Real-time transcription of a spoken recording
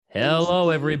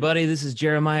Hello, everybody. This is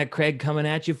Jeremiah Craig coming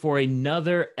at you for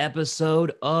another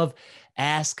episode of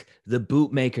Ask the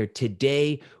Bootmaker.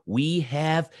 Today, we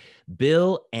have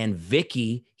Bill and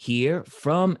Vicky here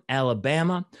from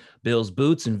Alabama. Bill's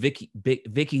Boots and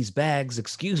Vicky's Bags,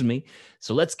 excuse me.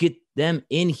 So let's get them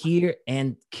in here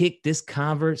and kick this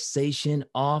conversation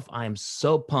off. I'm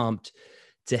so pumped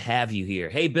to have you here.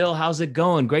 Hey, Bill, how's it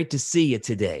going? Great to see you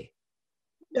today.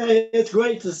 Yeah, it's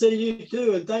great to see you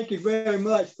too, and thank you very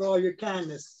much for all your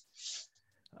kindness.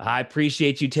 I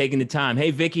appreciate you taking the time.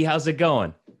 Hey, Vicky, how's it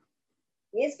going?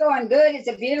 It's going good. It's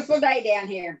a beautiful day down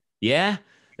here. Yeah,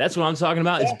 that's what I'm talking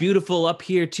about. Yeah. It's beautiful up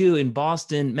here too in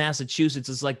Boston, Massachusetts.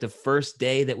 It's like the first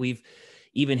day that we've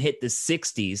even hit the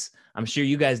 60s. I'm sure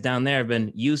you guys down there have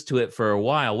been used to it for a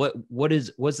while.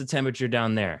 What's the temperature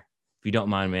down there, if you don't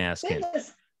mind me asking?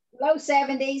 Low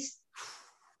 70s.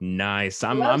 Nice.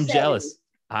 I'm jealous.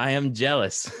 I am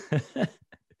jealous.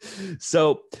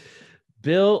 So,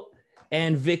 Bill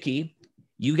and Vicky,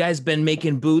 you guys been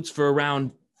making boots for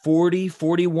around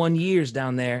 41 years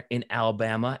down there in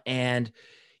Alabama. And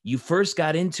you first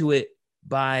got into it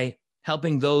by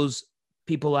helping those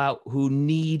people out who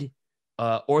need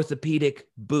orthopedic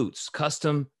boots,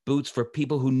 custom boots for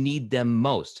people who need them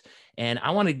most. And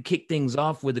I want to kick things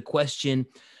off with a question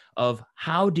of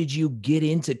how did you get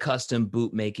into custom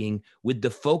boot making with the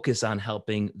focus on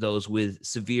helping those with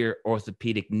severe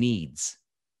orthopedic needs?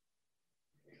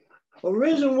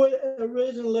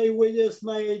 Originally we just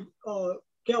made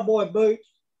cowboy boots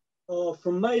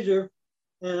from Major,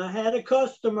 and I had a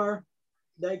customer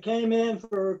that came in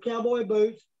for cowboy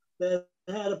boots that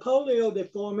had a polio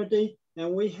deformity,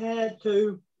 and we had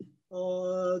to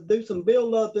do some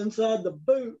build up inside the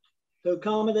boot to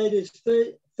accommodate his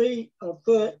feet or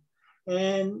foot,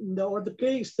 and the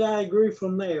orthopedic side grew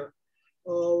from there.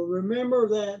 Remember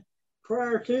that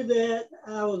prior to that,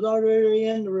 I was already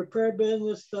in the repair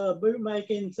business, boot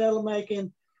making, saddle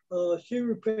making, shoe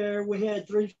repair. We had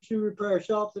 3 shoe repair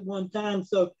shops at one time,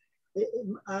 so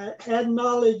I had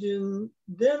knowledge. And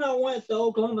then I went to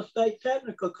Oklahoma State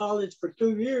Technical College for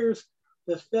 2 years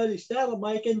to study saddle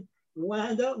making and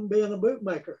wound up being a boot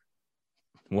maker.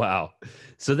 Wow.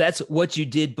 So that's what you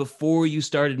did before you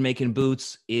started making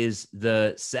boots, is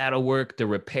the saddle work, the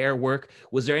repair work.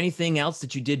 Was there anything else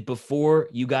that you did before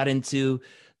you got into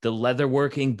the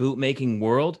leatherworking, boot making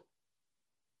world?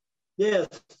 Yes.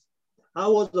 I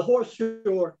was a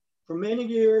horseshoer for many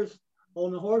years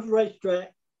on the horse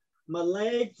racetrack. My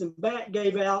legs and back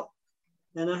gave out,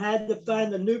 and I had to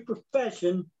find a new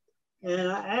profession.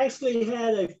 And I actually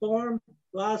had a farm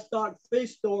livestock feed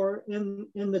store in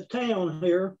the town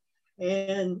here,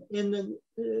 and in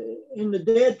the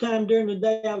dead time during the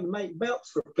day I would make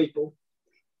belts for people.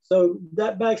 So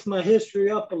that backs my history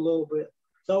up a little bit.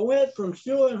 So I went from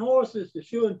shoeing horses to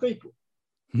shoeing people.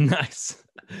 Nice.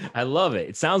 I love it.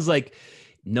 It sounds like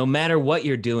no matter what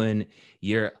you're doing,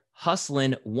 you're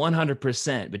hustling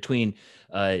 100% between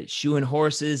shoeing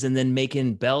horses and then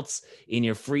making belts in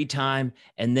your free time,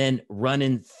 and then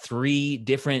running 3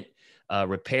 different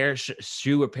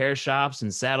shoe repair shops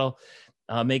and saddle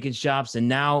making shops. And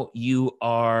now you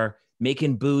are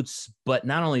making boots, but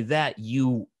not only that,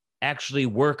 you actually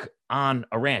work on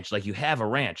a ranch. Like, you have a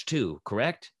ranch too,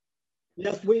 correct?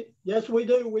 Yes, we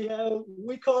do.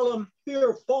 We call them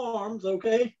here farms,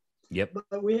 okay? Yep.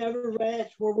 But we have a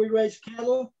ranch where we raise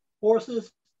cattle,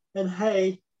 horses, and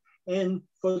hay. And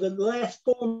for the last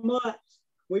 4 months,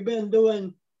 we've been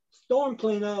doing storm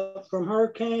cleanup from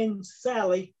Hurricane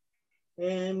Sally,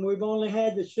 and we've only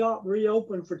had the shop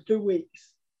reopen for 2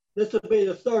 weeks. This will be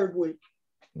the 3rd week.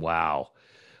 Wow.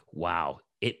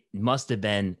 It must have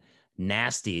been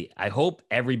nasty. I hope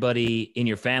everybody in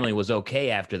your family was okay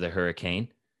after the hurricane.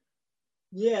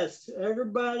 Yes,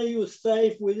 everybody was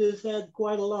safe. We just had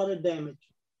quite a lot of damage.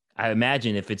 I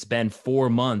imagine if it's been 4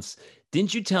 months.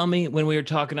 Didn't you tell me when we were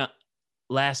talking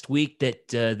last week that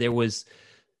there was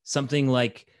something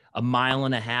like 1.5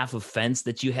 miles of fence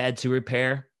that you had to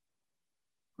repair?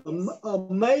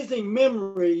 Amazing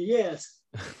memory, yes.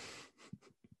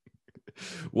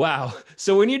 Wow.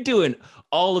 So when you're doing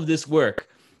all of this work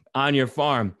on your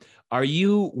farm, are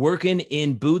you working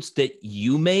in boots that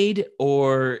you made,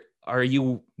 or are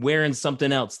you wearing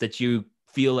something else that you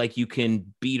feel like you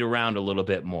can beat around a little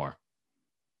bit more?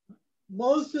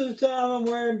 Most of the time I'm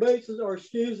wearing boots or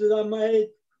shoes that I made.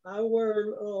 I wear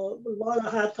a lot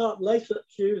of high top lace-up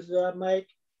shoes that I make.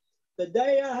 The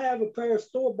day I have a pair of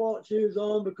store-bought shoes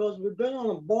on, because we've been on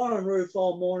a barn roof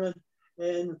all morning,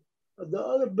 and the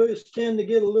other boots tend to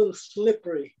get a little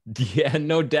slippery. Yeah,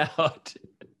 no doubt.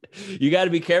 You got to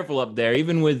be careful up there,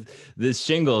 even with the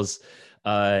shingles.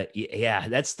 Yeah,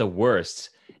 that's the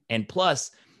worst. And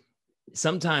plus,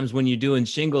 sometimes when you're doing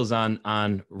shingles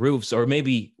on roofs, or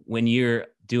maybe when you're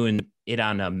doing it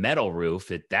on a metal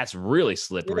roof, that's really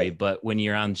slippery. Yeah. But when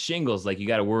you're on shingles, like you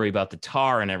got to worry about the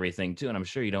tar and everything too. And I'm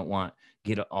sure you don't want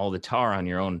get all the tar on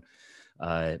your own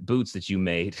boots that you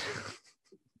made.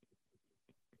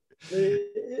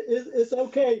 It's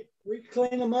okay. We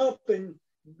clean them up and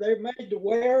they're made to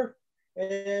wear.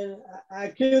 And I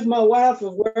accused my wife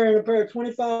of wearing a pair of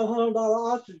 $2,500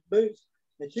 ostrich boots,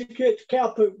 and she kicks cow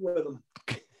poop with them.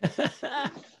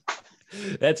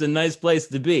 That's a nice place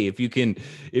to be if you can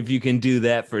do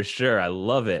that, for sure. I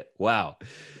love it. Wow.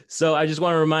 So I just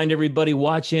want to remind everybody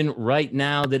watching right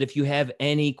now that if you have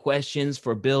any questions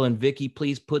for Bill and Vicki,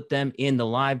 please put them in the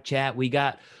live chat. We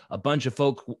got a bunch of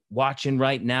folks watching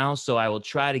right now, so I will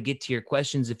try to get to your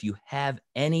questions if you have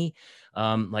any.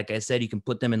 Like I said, you can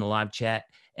put them in the live chat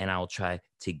and I'll try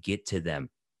to get to them.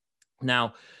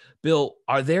 Now, Bill,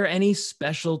 are there any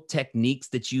special techniques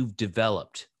that you've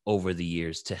developed over the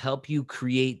years to help you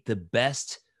create the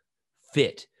best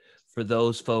fit for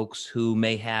those folks who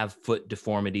may have foot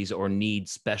deformities or need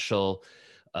special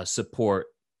support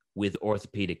with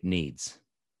orthopedic needs?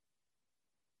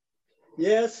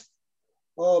 Yes.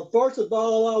 First of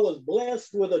all, I was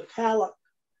blessed with a talent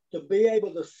to be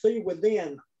able to see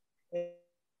within.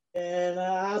 And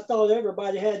I thought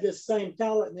everybody had this same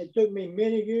talent, and it took me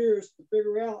many years to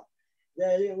figure out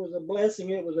that it was a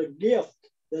blessing. It was a gift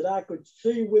that I could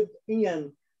see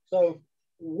within. So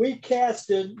we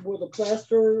casted with a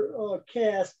plaster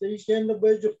cast each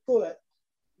individual foot.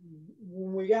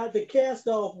 When we got the cast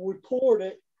off, we poured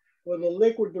it with a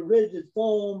liquid to rigid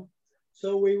foam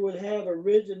so we would have a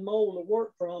rigid mold to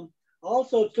work from.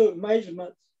 Also took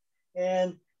measurements,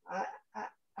 and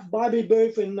Bobby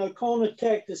Booth in Nocona,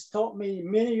 Texas taught me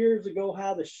many years ago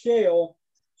how to shell.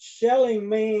 Shelling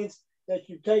means that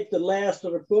you take the last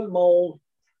of the foot mold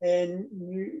and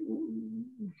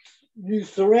you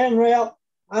saran wrap.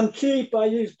 I'm cheap. I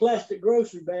use plastic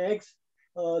grocery bags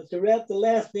to wrap the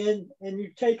last in, and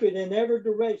you tape it in every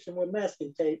direction with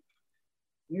masking tape.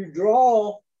 You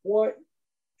draw what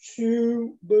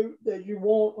shoe boot that you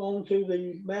want onto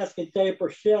the masking tape or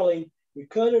shelling. You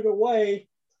cut it away,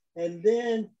 and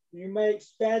then you make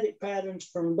static patterns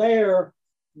from there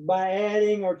by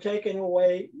adding or taking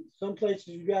away. Some places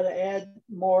you got to add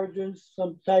margins,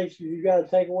 some places you got to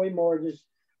take away margins.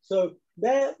 So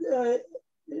that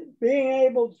being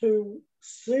able to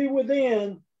see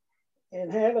within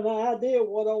and have an idea of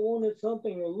what I wanted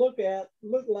something to look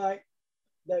like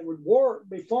that would work,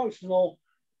 be functional,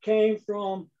 came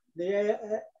from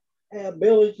the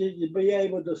ability to be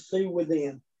able to see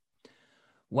within.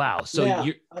 Wow. So now,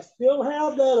 I still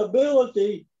have that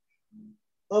ability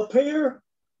up here,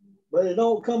 but it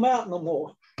don't come out no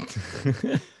more.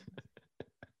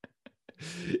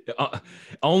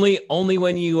 Only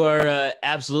when you are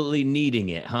absolutely needing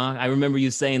it, huh? I remember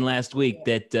you saying last week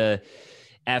that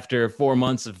after 4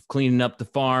 months of cleaning up the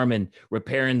farm and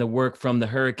repairing the work from the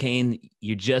hurricane,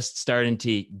 you're just starting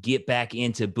to get back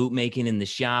into boot making in the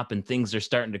shop, and things are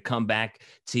starting to come back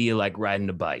to you like riding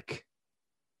a bike.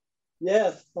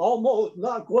 Yes, almost,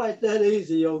 not quite that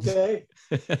easy, okay?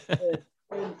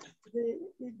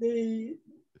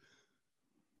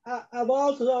 I've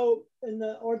also, in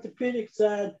the orthopedic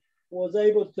side, was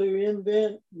able to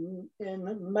invent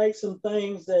and make some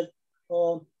things that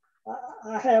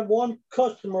I have one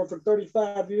customer for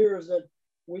 35 years that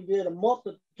we did a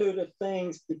multitude of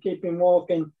things to keep him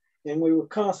walking, and we were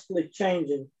constantly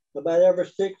changing. About every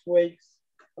 6 weeks,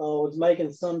 was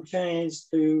making some change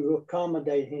to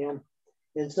accommodate him.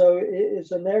 And so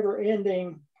it's a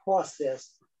never-ending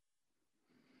process.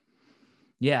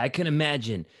 Yeah, I can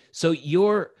imagine. So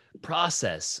your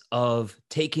process of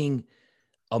taking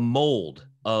a mold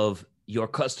of your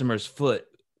customer's foot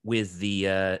with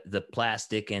the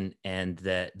plastic and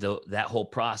that whole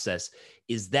process,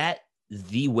 is that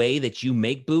the way that you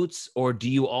make boots, or do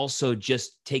you also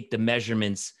just take the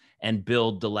measurements and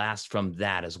build the last from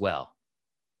that as well?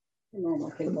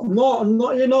 No,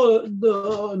 you know,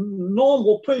 the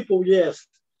normal people, yes.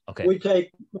 Okay. We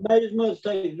take measurements,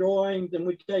 take drawings, and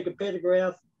we take a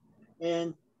pedigraph,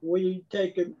 and we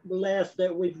take the last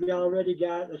that we've already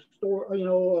got, a store, you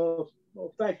know, a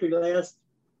factory last,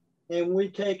 and we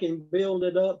take and build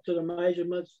it up to the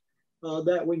measurements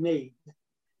that we need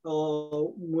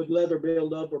with leather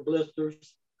buildup or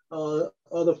blisters,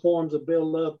 other forms of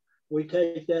buildup. We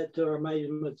take that to our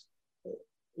measurements.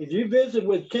 If you visit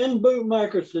with 10 boot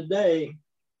makers today,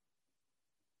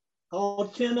 all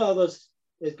 10 of us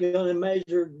is going to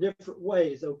measure different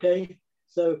ways, okay?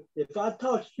 So if I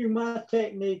taught you my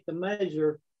technique to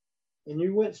measure and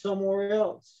you went somewhere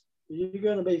else, you're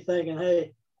going to be thinking,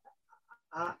 hey,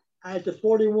 I after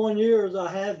 41 years, I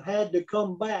have had to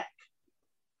come back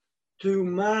to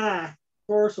my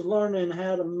first learning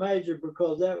how to measure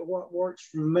because that's what works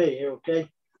for me. Okay.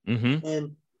 Mm-hmm.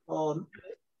 And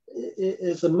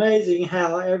it's amazing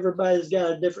how everybody's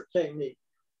got a different technique.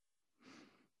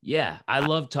 Yeah, I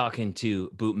love talking to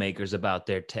bootmakers about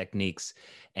their techniques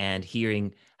and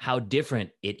hearing how different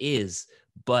it is,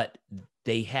 but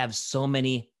they have so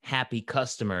many happy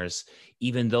customers,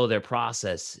 even though their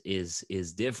process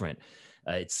is different.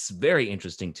 It's very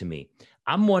interesting to me.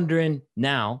 I'm wondering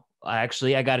now,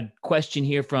 actually, I got a question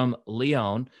here from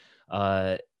Leon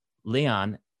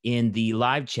in the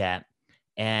live chat,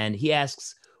 and he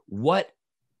asks, what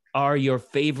are your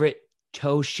favorite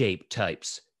toe shape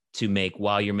types to make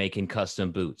while you're making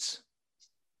custom boots?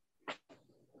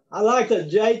 I like the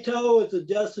J toe. It's a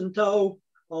Justin toe.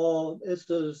 It's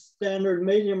the standard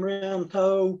medium round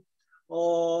toe.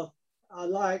 I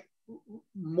like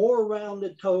more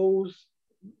rounded toes,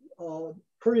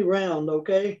 pretty round.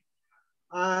 Okay.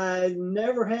 I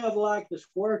never have liked the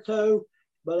square toe,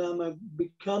 but I'm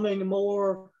becoming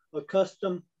more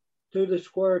accustomed to the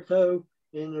square toe.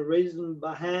 And the reason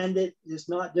behind it is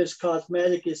not just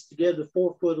cosmetic, it's to give the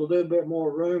forefoot a little bit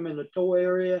more room in the toe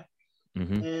area.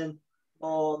 Mm-hmm.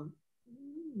 And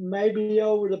maybe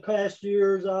over the past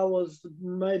years, I was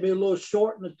maybe a little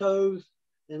short in the toes,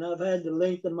 and I've had to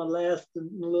lengthen my last a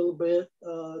little bit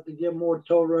to give more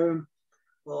toe room.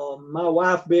 My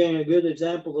wife being a good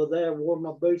example of that, wore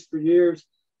my boots for years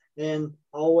and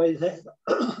always had,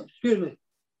 excuse me,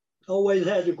 always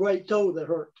had a great toe that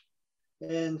hurt.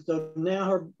 And so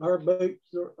now her boots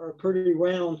are pretty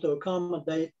round to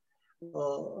accommodate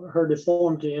her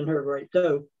deformity in her great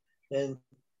toe. And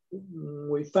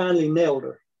we finally nailed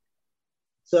her.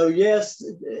 So yes,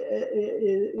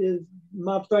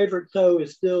 my favorite toe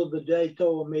is still the J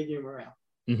toe and medium round.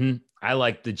 Mm-hmm. I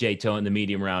like the J toe and the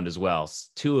medium round as well.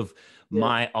 Two of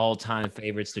my all-time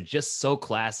favorites. They're just so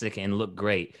classic and look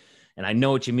great. And I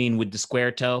know what you mean with the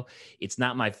square toe. It's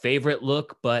not my favorite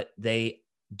look, but they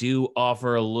do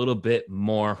offer a little bit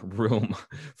more room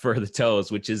for the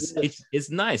toes, which is it's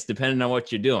nice depending on what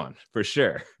you're doing, for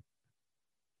sure.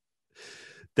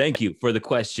 Thank you for the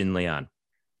question, Leon.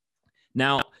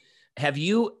 Now, have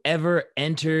you ever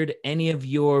entered any of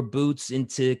your boots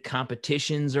into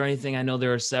competitions or anything? I know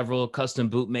there are several custom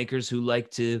boot makers who like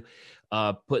to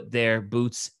put their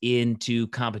boots into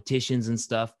competitions and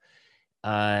stuff.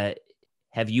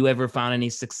 Have you ever found any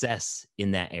success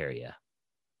in that area?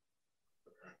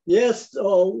 Yes,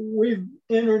 we've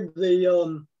entered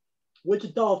the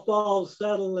Wichita Falls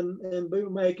saddle and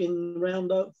boot making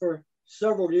roundup for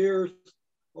several years.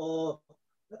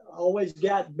 Always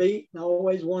got beat, and I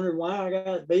always wondered why I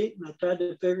got beat, and I tried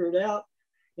to figure it out.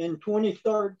 In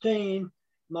 2013,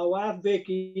 my wife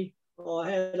Vicky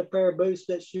had a pair of boots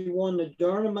that she won the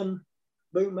journeyman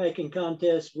boot making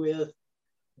contest with.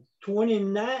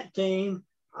 2019,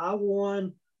 I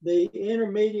won the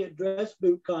intermediate dress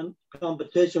boot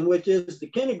competition, which is the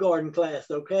kindergarten class.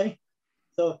 Okay,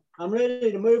 so I'm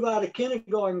ready to move out of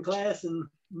kindergarten class and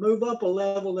move up a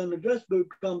level in the dress boot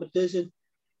competition.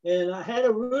 And I had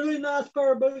a really nice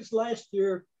pair of boots last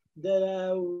year that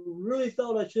I really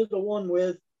thought I should have won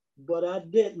with, but I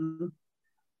didn't.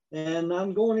 And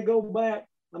I'm going to go back.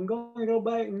 I'm going to go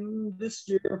back this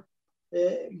year,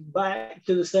 back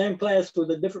to the same class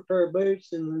with a different pair of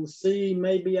boots and see,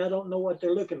 maybe I don't know what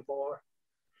they're looking for.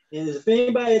 And if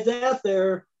anybody is out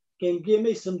there can give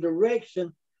me some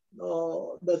direction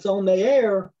that's on the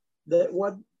air, that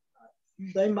what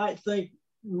they might think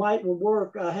might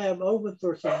work, I have open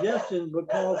for suggestions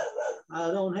because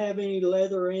I don't have any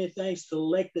leather or anything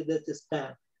selected at this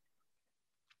time.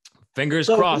 Fingers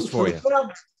crossed for you.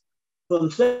 From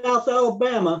South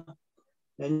Alabama,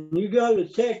 and you go to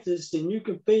Texas and you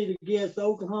compete against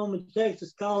Oklahoma,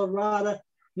 Texas, Colorado,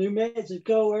 New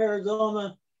Mexico,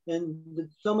 Arizona, and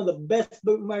some of the best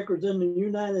bootmakers in the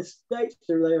United States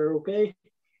are there, okay,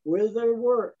 with their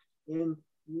work. And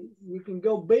you can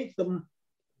go beat them.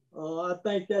 I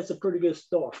think that's a pretty good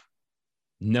start.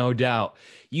 No doubt.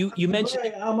 You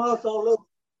mentioned. I'm also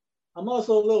a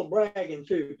little bragging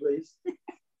too, please.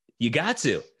 You got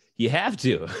to. You have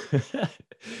to.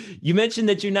 You mentioned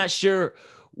that you're not sure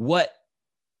what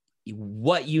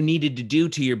you needed to do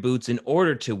to your boots in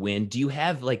order to win. Do you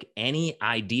have like any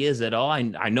ideas at all?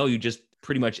 I know you just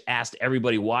pretty much asked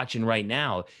everybody watching right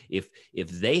now if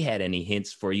they had any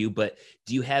hints for you, but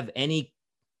do you have any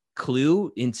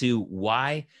clue into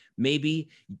why maybe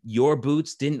your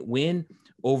boots didn't win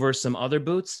over some other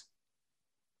boots?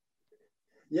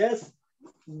 Yes,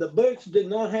 the boots did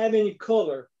not have any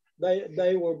color.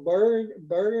 They were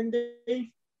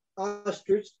burgundy,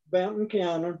 ostrich, mountain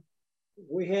counter,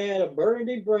 we had a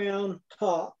burgundy brown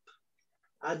top.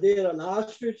 I did an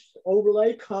ostrich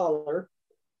overlay collar.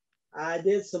 I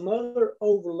did some other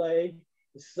overlay.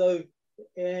 So,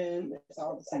 and It's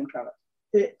all the same color.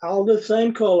 All the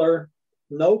same color,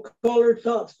 no color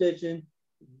top stitching.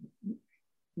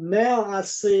 Now I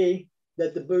see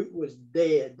that the boot was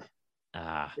dead.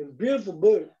 Ah, It was a beautiful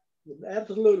boot,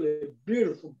 absolutely a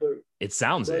beautiful boot. it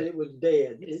sounds but it was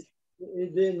dead.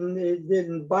 It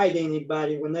didn't bite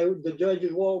anybody. When the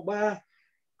judges walked by,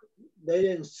 they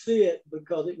didn't see it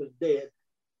because it was dead.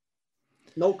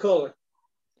 No color.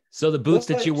 So the boots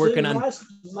that you're working on.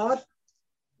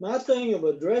 My thing of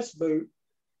a dress boot,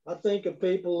 I think of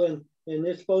people and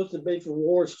it's supposed to be for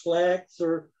wore slacks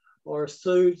or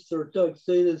suits or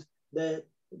tuxedos that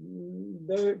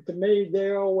to me,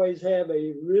 they always have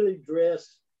a really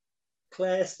dressed,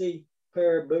 classy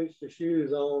pair of boots or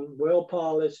shoes on, well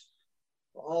polished,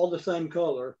 all the same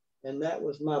color. And that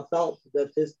was my thought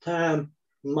that this time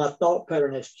my thought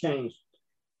pattern has changed.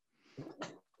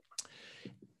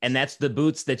 And that's the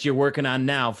boots that you're working on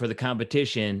now for the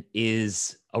competition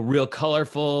is a real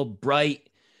colorful, bright,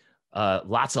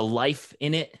 lots of life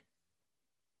in it.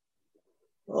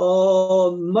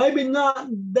 Maybe not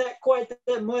quite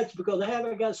that much because I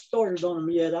haven't got started on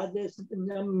them yet.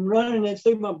 I'm running it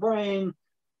through my brain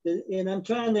and I'm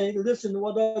trying to listen to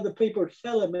what other people are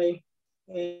telling me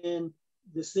and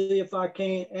to see if I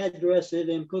can't address it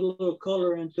and put a little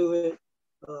color into it.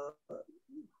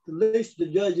 At least the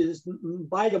judges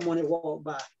bite them when they walk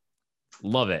by.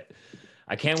 Love it.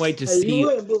 I can't wait to see.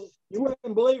 You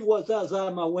wouldn't believe what's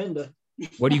outside my window.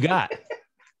 What do you got?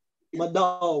 My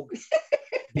dog.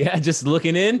 Yeah, just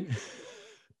looking in.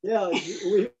 Yeah,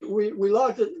 we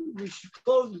locked it. We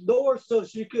closed the door so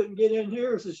she couldn't get in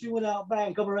here. So she went out back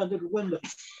and come around to the window.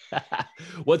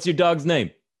 What's your dog's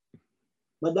name?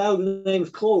 My dog's name is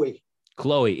Chloe.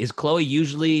 Chloe. Is Chloe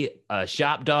usually a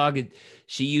shop dog?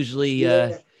 She usually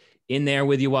in there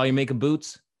with you while you're making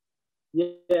boots?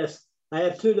 Yes, I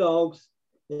have two dogs,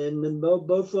 and both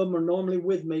of them are normally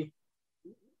with me.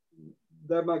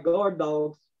 They're my guard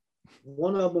dogs.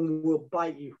 One of them will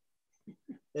bite you.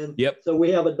 And so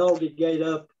we have a doggy gate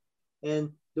up.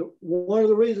 And one of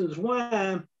the reasons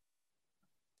why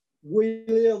we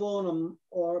live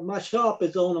my shop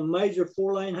is on a major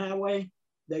 4-lane highway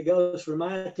that goes from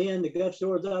I-10 to Gulf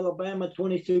Shores, Alabama,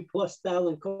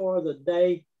 22,000+ cars a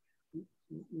day.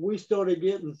 We started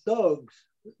getting thugs.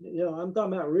 I'm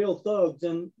talking about real thugs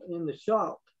in the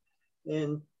shop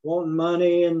and wanting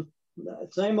money and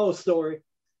same old story.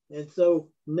 And so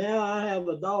now I have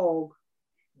a dog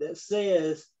that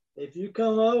says, if you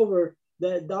come over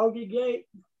that doggy gate,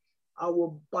 I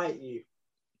will bite you.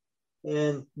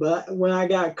 But when I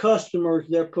got customers,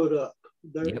 they're put up.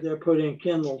 They're put in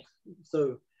kennels.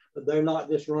 So they're not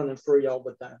just running free all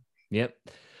the time. Yep.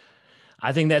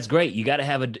 I think that's great. You got to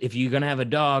have if you're going to have a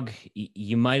dog,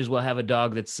 you might as well have a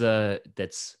dog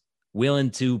that's willing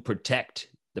to protect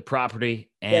the property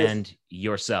and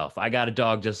yourself. I got a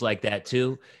dog just like that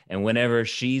too. And whenever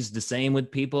she's the same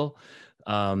with people,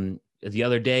 the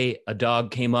other day, a dog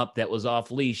came up that was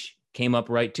off leash, came up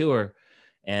right to her,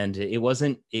 and it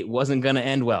wasn't going to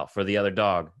end well for the other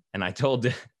dog. And I told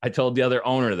the other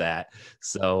owner that.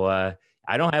 So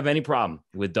I don't have any problem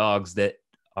with dogs that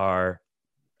are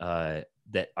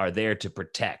there to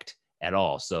protect at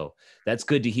all. So that's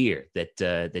good to hear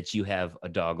that you have a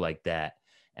dog like that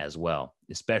as well,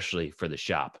 especially for the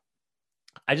shop.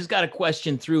 I just got a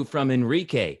question through from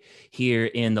Enrique here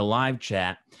in the live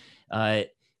chat,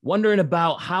 wondering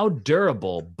about how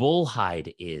durable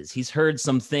bullhide is. He's heard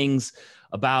some things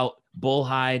about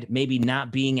bullhide maybe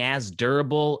not being as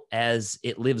durable as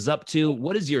it lives up to.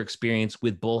 What is your experience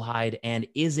with bullhide, and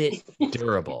is it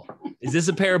durable? Is this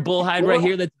a pair of bullhide right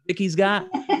here that Vicky's got?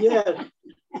 Yeah,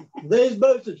 these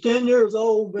boots are 10 years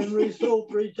old, been resold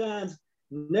 3 times,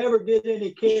 never get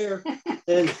any care,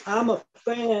 and I'm a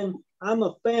fan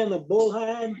of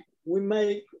bullhide. We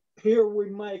make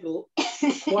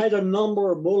quite a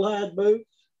number of bullhide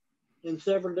boots in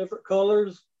several different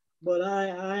colors. But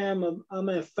I'm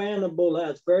a fan of bullhide.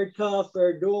 It's very tough,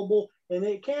 very durable, and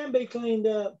it can be cleaned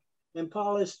up and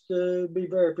polished to be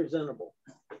very presentable.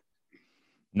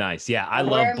 Nice. Yeah, I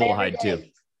love bullhide too.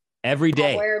 Every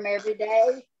day. I wear them every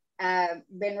day.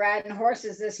 Been riding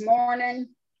horses this morning.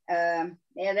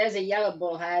 There's a yellow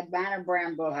bullhide, mine are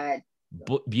brown bullhide.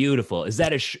 Beautiful. Is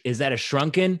that a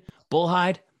shrunken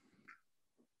bullhide?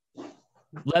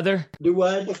 Leather? Do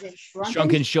what? Is it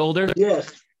Shrunken shoulder?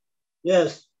 Yes,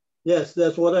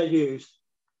 that's what I use.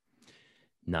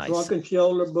 Nice. Shrunken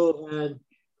shoulder bullhide,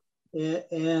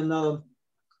 and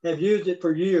have used it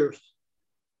for years.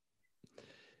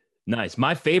 Nice.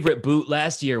 My favorite boot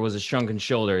last year was a shrunken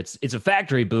shoulder. It's a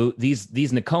factory boot. These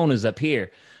Nakonas up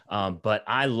here, but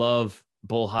I love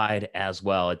Bullhide as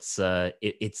well. It's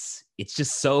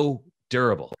just so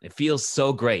durable. It feels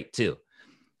so great too.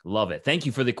 Love it. Thank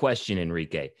you for the question,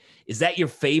 Enrique. Is that your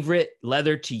favorite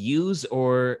leather to use,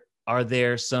 or are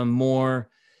there some more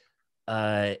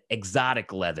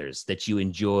exotic leathers that you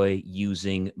enjoy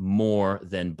using more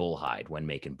than Bullhide when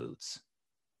making boots?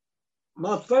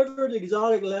 My favorite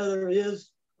exotic leather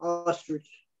is ostrich.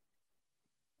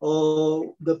 Probably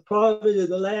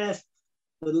the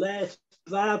last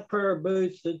 5 pair of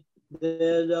boots that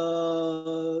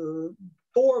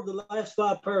 4 of the last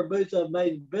 5 pair of boots I've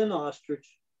made have been ostrich,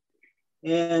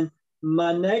 and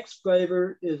my next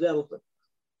favorite is elephant.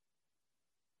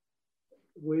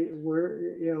 We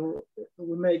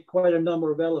make quite a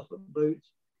number of elephant boots.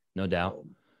 No doubt.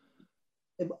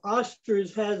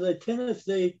 Ostrich has a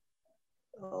tendency.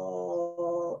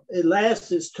 It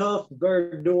lasts, it's tough,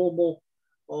 very durable,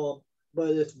 but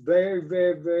it's very,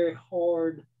 very, very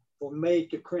hard for me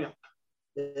to crimp.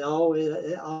 It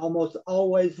almost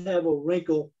always have a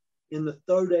wrinkle in the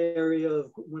throat area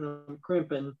when I'm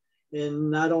crimping.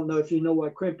 And I don't know if you know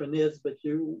what crimping is, but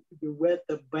you wet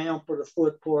the bamp or the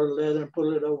foot part of leather and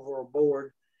put it over a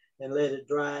board and let it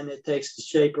dry, and it takes the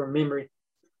shape or memory.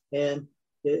 And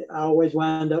I always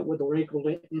wind up with a wrinkle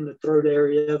in the throat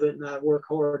area of it, and I work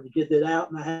hard to get it out,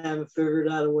 and I haven't figured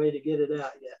out a way to get it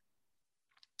out yet.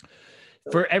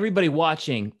 For everybody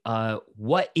watching,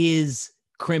 what is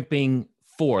crimping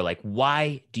for? Like,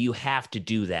 why do you have to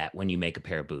do that when you make a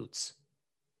pair of boots?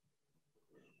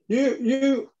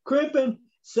 You crimping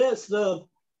sets the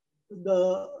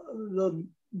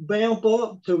bamp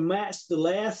up to match the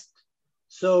last.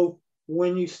 So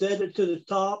when you set it to the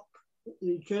top,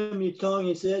 you trim your tongue,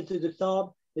 you set it to the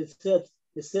top, it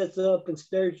sets up and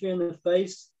stares you in the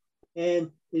face,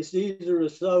 and it's easier to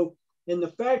sew. In the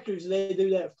factories, they do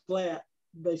that flat.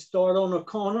 They start on a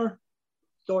corner,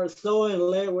 start sewing and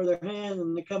lay it with their hand,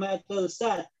 and they come out the other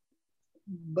side.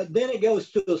 But then it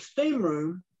goes to the steam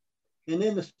room, and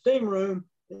in the steam room,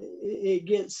 it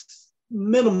gets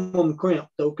minimum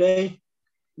crimped, okay?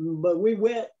 But we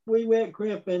wet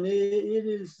crimp, and it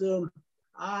is,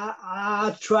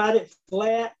 I tried it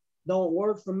flat, don't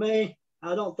work for me.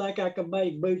 I don't think I can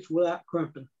make boots without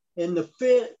crimping. And the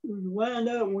fit, you wind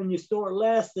up when you start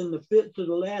lasting, the fit to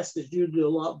the last is usually a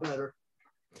lot better.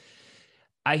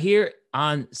 I hear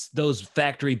on those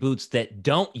factory boots that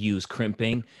don't use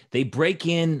crimping, they break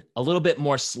in a little bit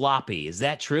more sloppy. Is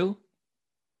that true?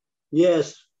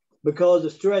 Yes, because the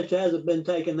stretch hasn't been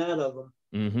taken out of them.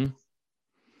 Mm-hmm.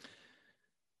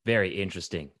 Very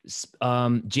interesting.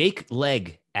 Jake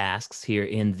Legg asks here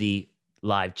in the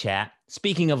live chat,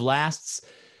 speaking of lasts,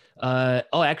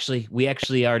 actually, we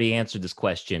already answered this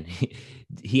question.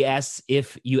 He asks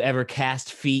if you ever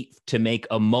cast feet to make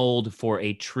a mold for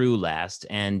a true last,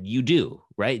 and you do,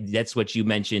 right? That's what you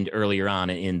mentioned earlier on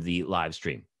in the live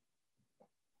stream.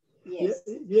 Yes.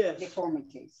 Yes.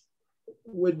 Deformities.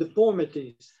 With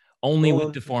deformities. Only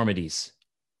with deformities.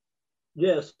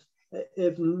 Yes.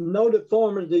 If no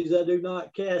deformities, I do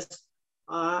not cast.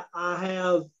 I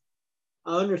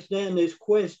understand this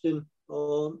question,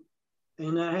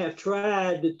 and I have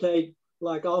tried to take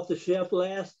like off the shelf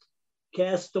last,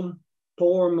 cast them,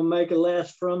 pour them, and make a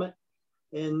last from it.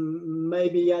 And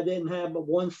maybe I didn't have but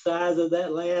one size of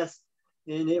that last,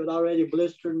 and it was already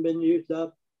blistered and been used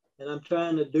up. And I'm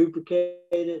trying to duplicate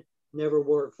it. Never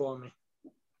worked for me.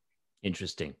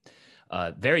 Interesting.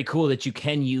 Very cool that you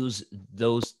can use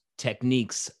those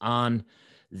techniques on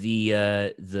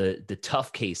the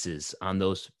tough cases, on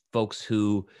those folks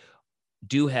who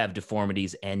do have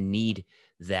deformities and need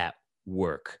that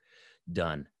work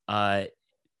done.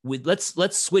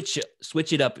 Let's switch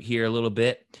it up here a little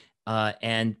bit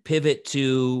and pivot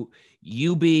to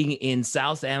you being in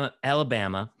South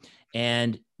Alabama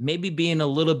and maybe being a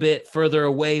little bit further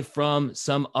away from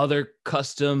some other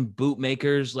custom boot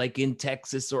makers like in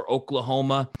Texas or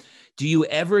Oklahoma. Do you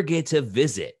ever get to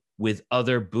visit with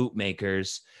other boot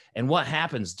makers, and what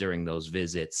happens during those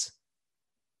visits?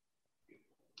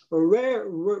 A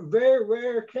very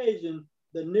rare occasion.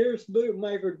 The nearest boot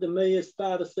maker to me is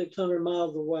 500 or 600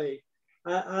 miles away.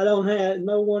 I don't have,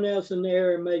 no one else in the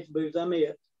area makes boots. I'm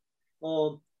it.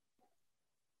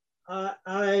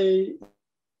 I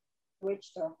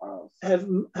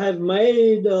have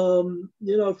made,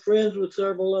 friends with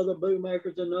several other boot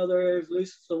makers in other areas,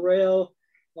 Lisa Sorrell,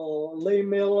 Lee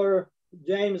Miller,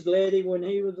 James Leddy when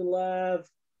he was alive.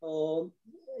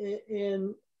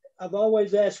 And I've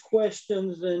always asked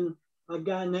questions and I've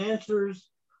gotten answers.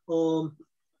 The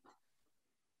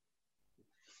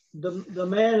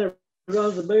man that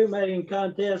runs a bootmaking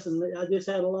contest, and I just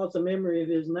had a lots of memory of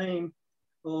his name.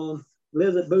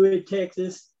 Lives at Bowie,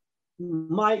 Texas.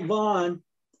 Mike Vaughn.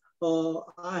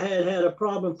 I had a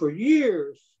problem for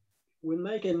years with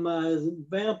making my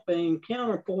vamping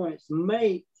counterpoints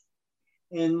mate,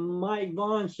 and Mike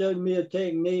Vaughn showed me a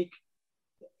technique,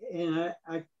 and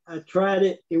I tried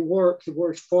it. It works. It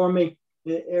works for me.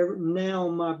 Now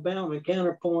my vamping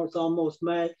counterpoints almost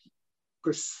match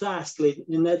precisely,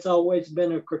 and that's always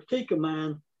been a critique of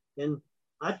mine. And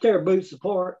I tear boots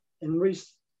apart and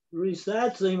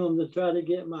reside seam them to try to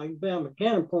get my vamping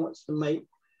counterpoints to mate.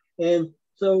 And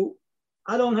so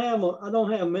I don't have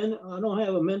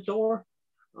a mentor.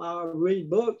 I read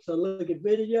books. I look at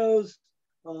videos.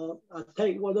 I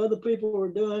take what other people are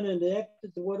doing and the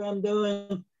exit to what I'm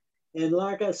doing. And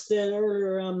like I said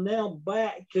earlier, I'm now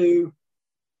back to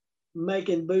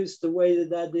making boots the way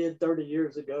that I did 30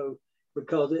 years ago,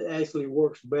 because it actually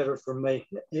works better for me.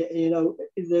 You know,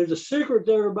 there's a secret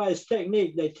to everybody's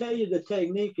technique. They tell you the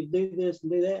technique and do this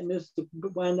and do that, and this to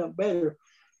wind up better,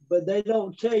 but they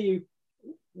don't tell you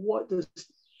what the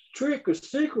trick or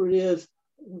secret is,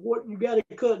 what you got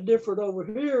to cut different over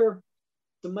here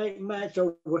to make match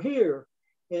over here.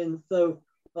 And so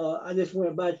I just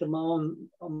went back to my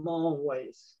own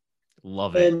ways.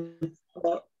 Love it. And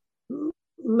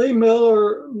Lee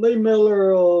Miller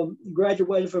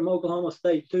graduated from Oklahoma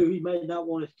State too. He may not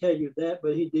want to tell you that,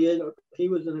 but he did. He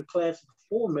was in a class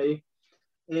before me,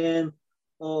 and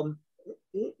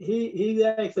he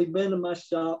actually been to my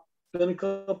shop, spent a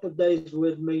couple of days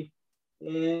with me,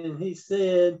 and he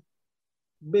said,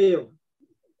 "Bill,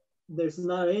 there's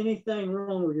not anything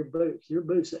wrong with your boots. Your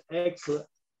boots are excellent,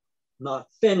 not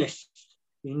finished.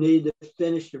 You need to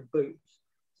finish your boots."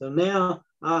 So now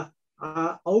I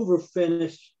over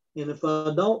finish, and if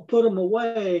I don't put them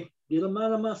away, get them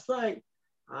out of my sight,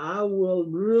 I will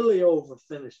really over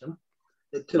finish them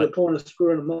to the point of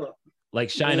screwing them up.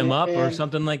 Like shine them up or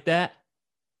something like that?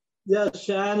 Yeah,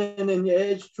 shining and the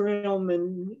edge trim,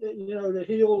 and you know, the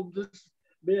heel just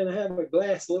have a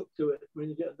glass look to it when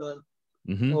you get done.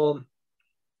 Mm-hmm.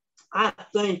 I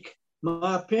think,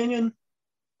 my opinion,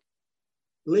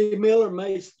 Lee Miller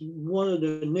makes one of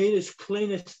the neatest,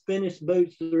 cleanest finished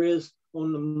boots there is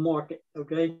on the market,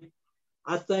 okay?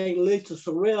 I think Lisa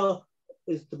Sorrell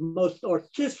is the most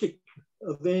artistic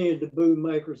of any of the boot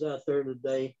makers out there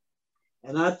today.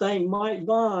 And I think Mike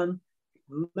Vaughn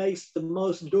makes the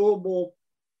most durable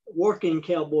working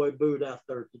cowboy boot out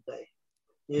there today.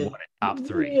 And, what a top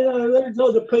three. You know, there's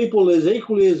other people as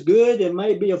equally as good and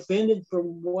may be offended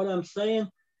from what I'm saying,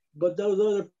 but those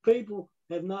other people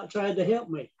have not tried to help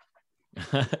me.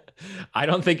 I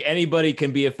don't think anybody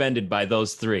can be offended by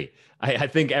those three. I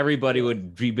think everybody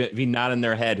would be nodding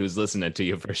their head who's listening to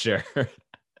you for sure.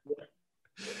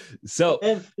 So,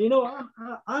 and you know,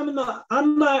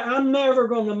 I'm never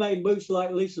going to make boots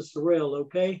like Lisa Sorrell.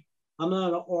 Okay, I'm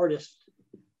not an artist.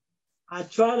 I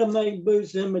try to make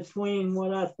boots in between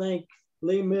what I think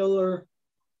Lee Miller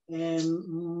and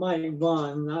Mike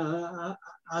Vaughn.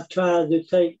 I try to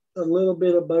take a little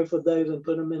bit of both of those and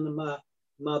put them into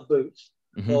my boots.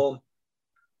 Mm-hmm.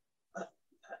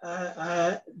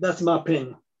 That's my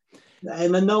opinion.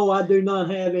 And I know I do not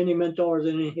have any mentors,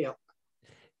 any help.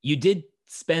 You did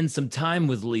spend some time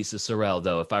with Lisa Sorrell,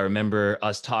 though, if I remember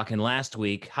us talking last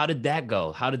week. How did that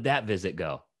go? How did that visit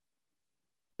go?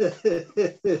 I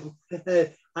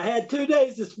had 2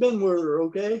 days to spend with her,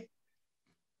 okay?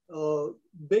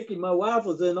 Vicky, my wife,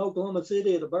 was in Oklahoma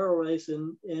City at a barrel race,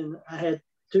 and I had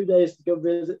 2 days to go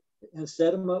visit and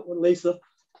set them up with Lisa.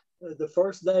 The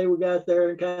first day we got there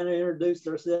and kind of introduced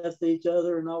ourselves to each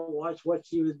other, and I watched what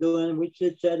she was doing, and we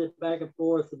chit-chatted back and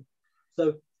forth. And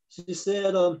so she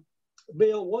said,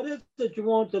 "Bill, what is it you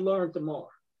want to learn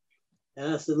tomorrow?"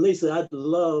 And I said, "Lisa, I'd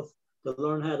love to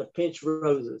learn how to pinch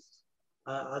roses.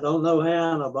 I don't know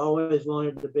how, and I've always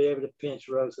wanted to be able to pinch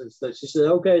roses." So she said,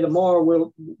 "Okay, tomorrow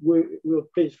we'll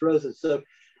pinch roses." So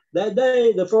that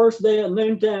day, the first day at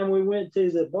noontime, we went to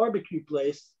the barbecue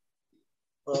place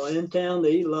in town to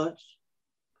eat lunch.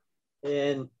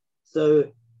 And so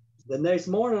the next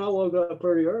morning, I woke up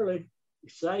pretty early,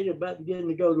 excited about getting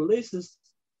to go to Lisa's.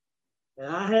 And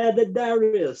I had the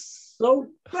diarrhea so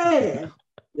bad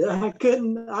that I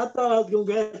thought I was going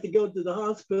to have to go to the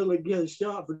hospital and get a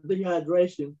shot for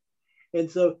dehydration.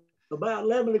 And so about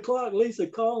 11 o'clock, Lisa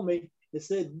called me and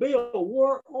said, "Bill,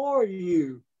 where are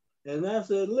you?" And I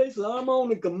said, "Lisa, I'm on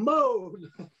the commode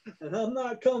and I'm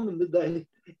not coming today."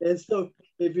 And so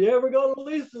if you ever go to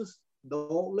Lisa's,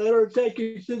 don't let her take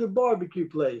you to the barbecue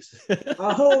place.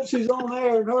 I hope she's on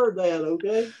there and heard that,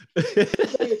 okay?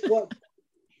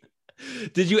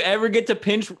 Did you ever get to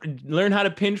learn how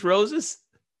to pinch roses?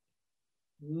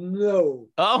 No.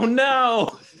 Oh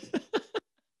no.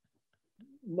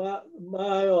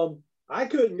 I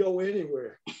couldn't go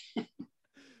anywhere.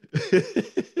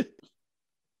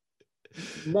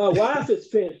 My wife has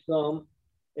pinched some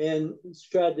and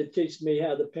tried to teach me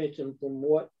how to pinch them from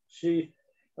what she,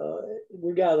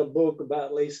 we got a book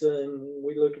about Lisa and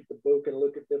we look at the book and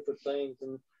look at different things,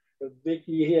 and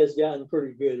Vicki has gotten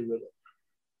pretty good with it.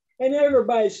 And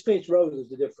everybody's pinch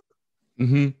roses are different.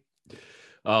 Mm-hmm.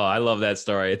 Oh, I love that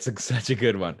story. It's such a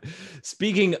good one.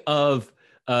 Speaking of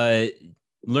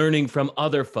learning from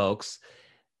other folks,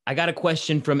 I got a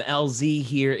question from LZ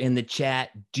here in the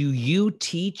chat. Do you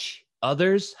teach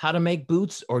others how to make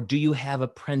boots, or do you have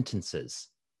apprentices?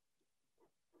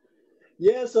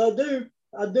 Yes, I do.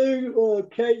 I do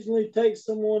occasionally take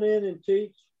someone in and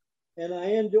teach, and I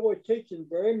enjoy teaching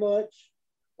very much.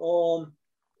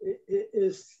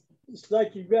 It's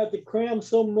like you've got to cram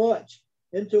so much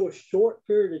into a short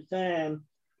period of time.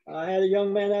 I had a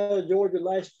young man out of Georgia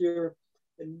last year,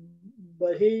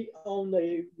 but he owned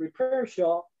a repair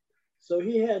shop, so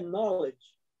he had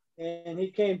knowledge, and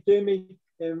he came to me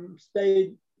and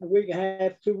stayed a week and a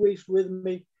half, 2 weeks with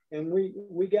me, and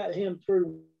we got him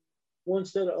through one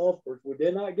set of uppers. We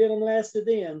did not get him lasted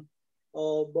in,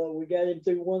 but we got him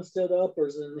through one set of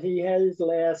uppers, and he had his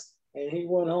last, and he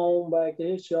went home back to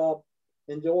his shop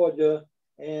in Georgia,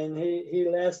 and he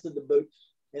lasted the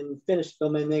boots and finished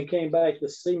them, and then came back to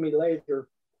see me later,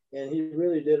 and he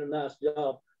really did a nice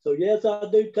job. So yes, I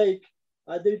do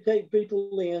take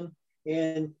people in,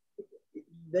 and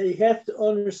they have to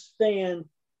understand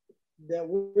that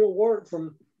we'll work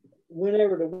from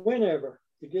whenever to whenever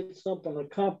to get something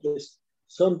accomplished.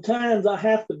 Sometimes I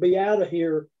have to be out of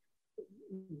here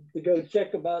to go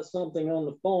check about something on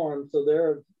the farm. So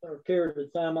there are periods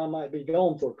of time I might be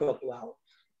gone for a couple hours.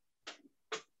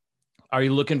 Are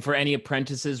you looking for any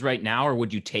apprentices right now, or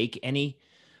would you take any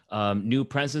new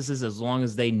apprentices as long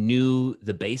as they knew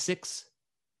the basics?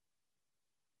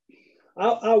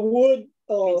 I would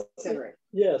consider it.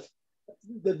 Yes.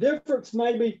 The difference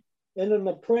maybe in an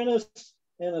apprentice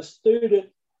and a student,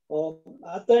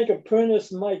 I think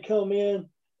apprentice might come in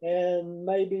and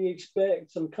maybe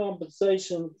expect some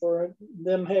compensation for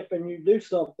them helping you do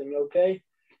something, okay?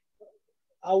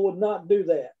 I would not do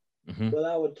that, but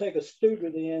I would take a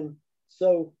student in.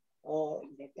 So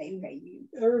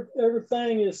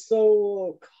everything is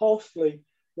so costly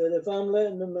that if I'm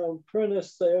letting an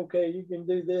apprentice say, okay, you can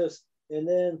do this, and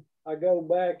then I go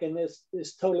back and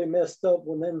it's totally messed up,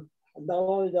 well then not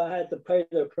only do I have to pay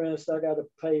the apprentice, I got to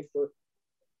pay for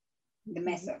the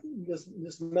mess up.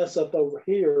 This mess up over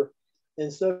here.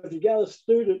 And so if you got a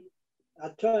student, I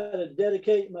try to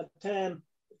dedicate my time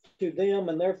to them,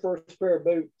 and their first pair of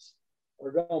boots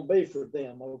are going to be for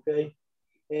them, okay?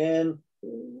 And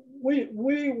we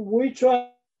try,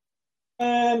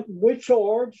 we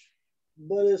charge,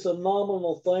 but it's a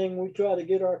nominal thing. We try to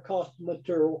get our cost of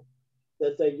material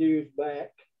that they use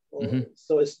back.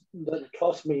 So it doesn't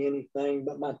cost me anything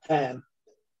but my time.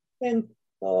 And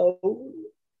so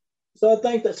I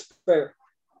think that's fair.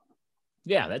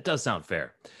 Yeah, that does sound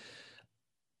fair.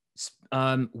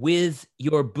 With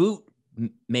your boot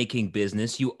making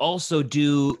business, you also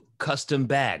do custom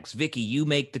bags. Vicki, you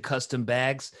make the custom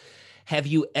bags. Have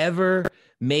you ever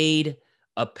made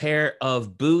a pair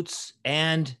of boots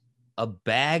and a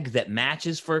bag that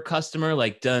matches for a customer,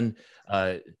 like done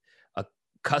a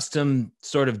custom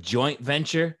sort of joint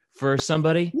venture for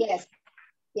somebody?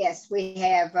 Yes, we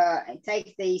have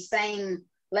take the same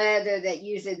leather that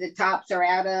usually the tops are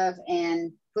out of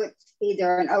and put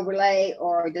either an overlay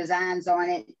or designs on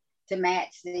it to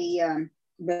match the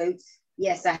boots.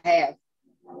 Yes, I have.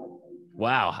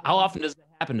 Wow. How often does that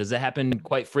happen? Does that happen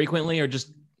quite frequently, or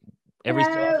just every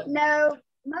so often? No,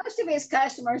 most of his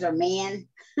customers are men.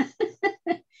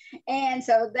 And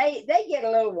so they get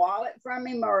a little wallet from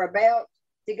him or a belt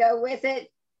to go with it.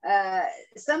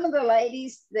 Some of the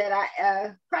ladies that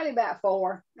I probably about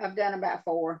 4. I've done about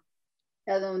 4.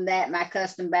 Other than that, my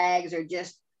custom bags are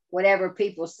just whatever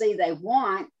people see they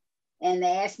want, and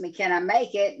they ask me, can I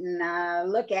make it? And I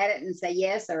look at it and say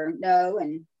yes or no,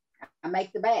 and I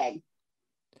make the bag.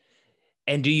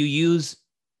 And do you use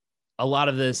a lot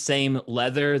of the same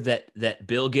leather that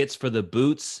Bill gets for the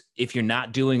boots if you're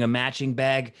not doing a matching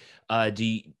bag?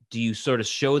 Do you sort of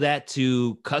show that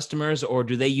to customers, or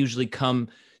do they usually come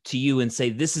to you and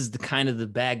say, this is the kind of the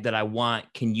bag that I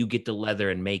want, can you get the leather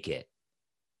and make it?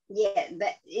 Yeah,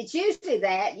 it's usually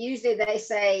that. Usually they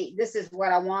say, this is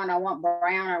what I want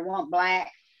brown, I want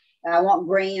black, I want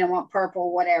green, I want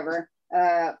purple, whatever.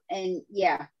 And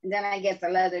yeah, and then I get the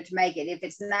leather to make it. If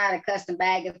it's not a custom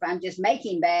bag, if I'm just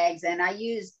making bags, and I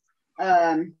use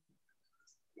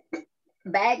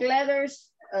bag leathers,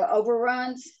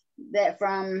 overruns that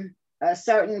from a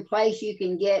certain place you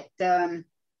can get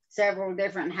several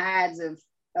different hides of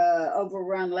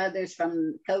overrun leathers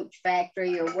from Coach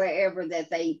Factory or wherever that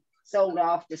they sold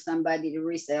off to somebody to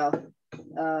resell.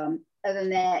 Other than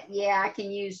that, yeah, I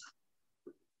can use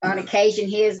on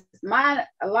occasion mine.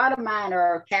 A lot of mine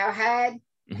are cowhide,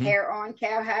 hair-on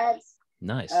cowhides.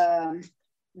 Nice.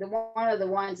 One of the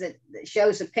ones that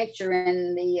shows a picture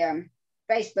in the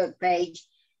Facebook page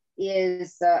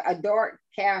is a dark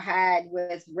cowhide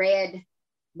with red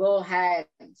bullhide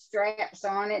straps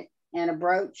on it and a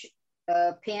brooch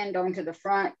pinned onto the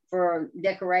front for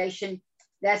decoration.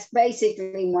 That's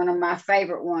basically one of my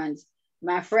favorite ones.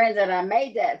 My friend that I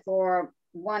made that for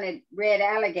wanted red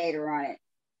alligator on it.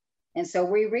 And so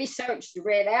we researched the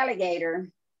red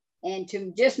alligator, and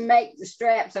to just make the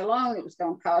straps alone, it was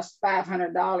going to cost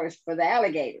 $500 for the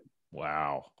alligator.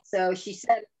 Wow. So she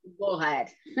said bullhide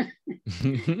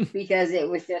because it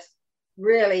was just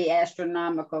really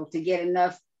astronomical to get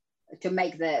enough to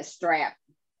make that strap.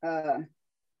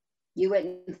 You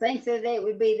wouldn't think that it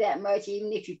would be that much.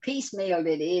 Even if you piecemealed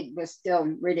it, it was still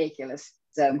ridiculous.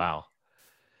 So wow.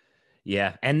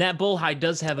 Yeah, and that bullhide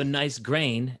does have a nice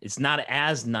grain. It's not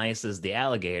as nice as the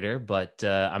alligator, but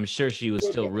I'm sure she was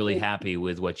still really happy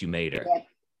with what you made her. Yeah.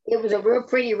 It was a real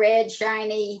pretty red,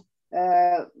 shiny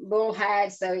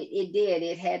bullhide, so it did.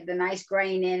 It had the nice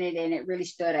grain in it, and it really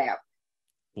stood out.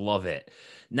 Love it.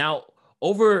 Now,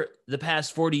 over the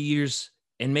past 40 years,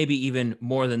 and maybe even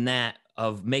more than that,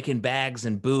 of making bags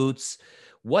and boots,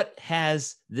 what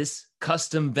has this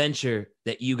custom venture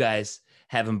that you guys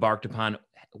have embarked upon,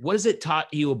 what has it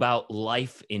taught you about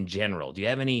life in general? Do you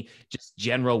have any just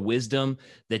general wisdom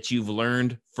that you've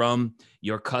learned from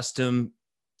your custom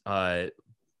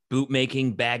boot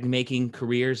making, bag making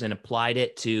careers and applied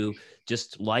it to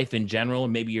just life in general?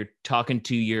 Maybe you're talking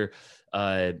to your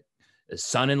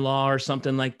son-in-law or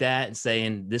something like that and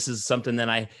saying, this is something that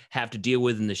I have to deal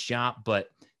with in the shop, but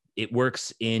it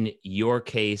works in your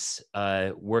case,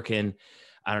 working,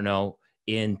 I don't know,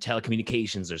 in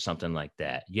telecommunications or something like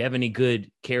that. You have any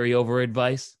good carryover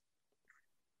advice?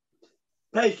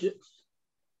 Patience.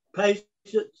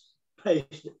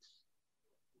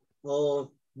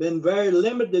 Been very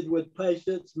limited with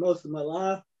patience most of my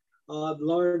life. I've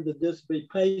learned to just be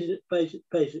patient.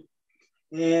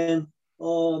 And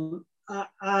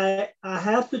I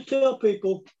have to tell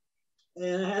people,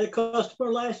 and I had a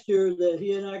customer last year that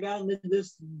he and I got into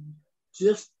this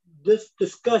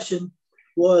discussion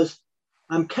was,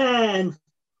 I'm kind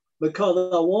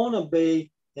because I want to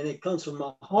be, and it comes from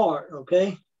my heart,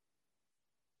 okay?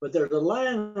 But there's a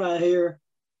line right here,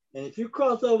 and if you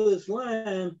cross over this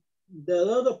line, that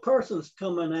other person's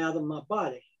coming out of my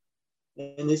body,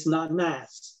 and it's not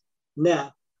nice.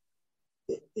 Now,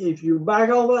 if you back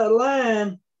over that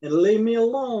line and leave me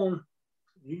alone,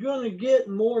 you're going to get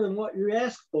more than what you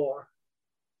ask for,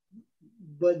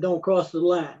 but don't cross the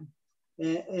line.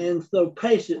 And so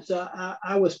patience,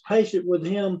 I was patient with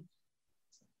him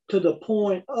to the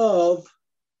point of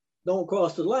don't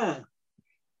cross the line.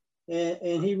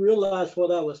 And he realized what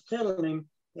I was telling him.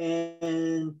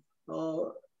 And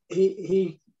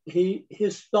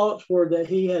his thoughts were that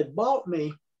he had bought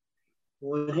me.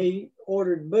 When he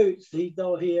ordered boots, he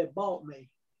thought he had bought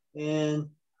me. And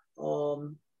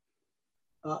I'm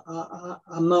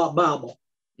not Bible.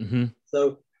 Mm-hmm.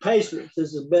 So patience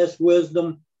is the best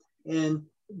wisdom. And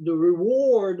the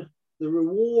reward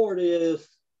is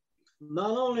not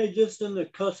only just in the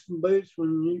custom boots,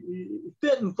 when you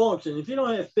fit and function. If you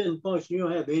don't have fit and function, you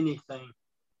don't have anything.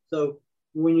 So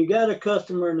when you got a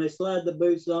customer and they slide the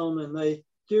boots on and they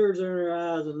tears in their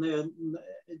eyes and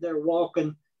they're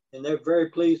walking and they're very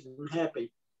pleased and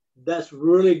happy, that's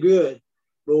really good.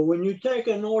 But when you take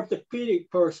an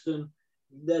orthopedic person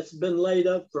that's been laid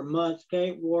up for months,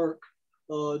 can't work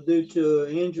due to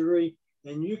injury,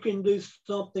 and you can do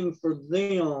something for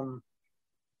them,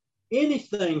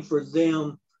 anything for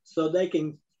them, so they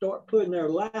can start putting their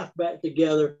life back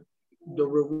together, the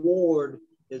reward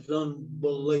is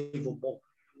unbelievable.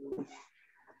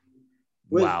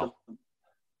 Wow.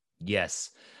 Yes,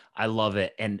 I love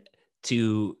it. And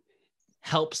to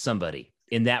help somebody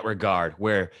in that regard,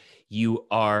 where you're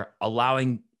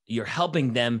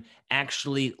helping them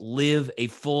actually live a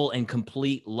full and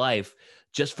complete life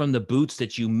just from the boots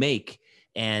that you make,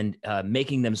 and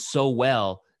making them so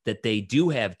well that they do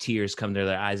have tears come to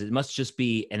their eyes. It must just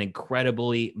be an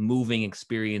incredibly moving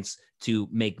experience to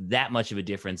make that much of a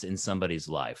difference in somebody's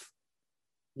life.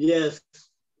 Yes.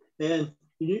 And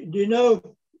you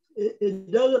know, it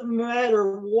doesn't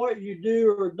matter what you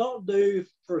do or don't do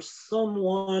for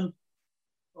someone,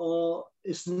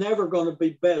 it's never going to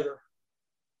be better.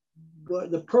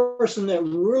 the person that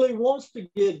really wants to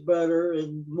get better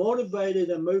and motivated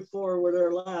and move forward with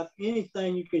their life,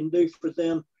 anything you can do for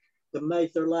them to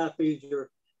make their life easier,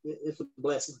 it's a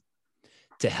blessing.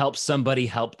 To help somebody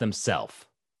help themselves.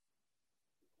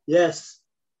 Yes.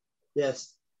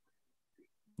 Yes.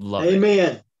 Love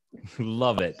Amen. it.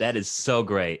 Love it. That is so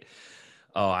great.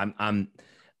 Oh,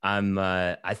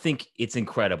 I think it's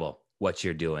incredible what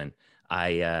you're doing.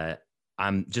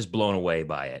 I'm just blown away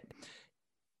by it.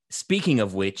 Speaking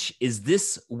of which, is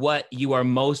this what you are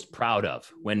most proud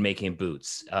of when making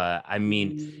boots? I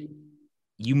mean,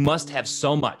 you must have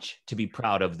so much to be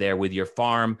proud of there with your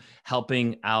farm,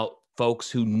 helping out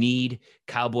folks who need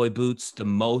cowboy boots the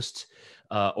most,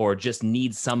 or just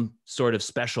need some sort of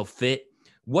special fit.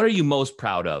 What are you most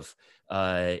proud of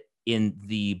in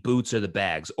the boots or the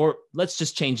bags? Or let's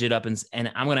just change it up, and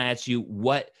I'm going to ask you,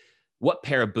 what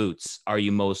pair of boots are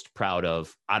you most proud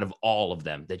of out of all of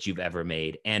them that you've ever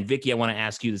made? And Vicki, I want to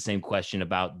ask you the same question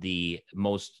about the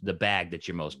bag that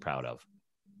you're most proud of.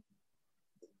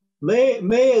 Me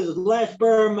is the last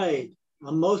pair I made.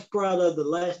 I'm most proud of the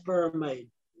last pair I made.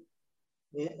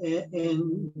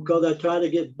 And because I try to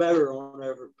get better on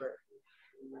every pair.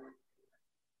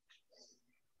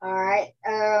 All right.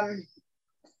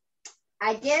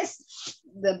 I guess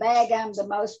the bag I'm the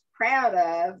most proud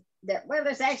of,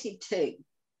 there's actually two.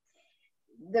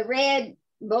 The red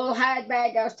bullhide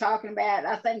bag I was talking about,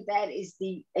 I think that is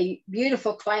a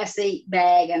beautiful, classy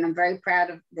bag, and I'm very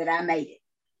proud of that I made it.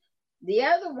 The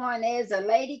other one is a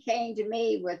lady came to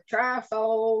me with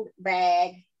trifold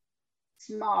bag,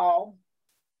 small,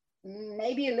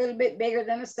 maybe a little bit bigger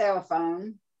than a cell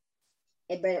phone,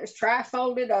 but it was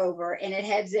tri-folded over and it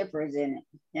had zippers in it.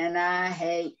 And I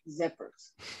hate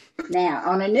zippers. Now,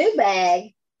 on a new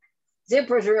bag,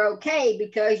 zippers are okay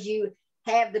because you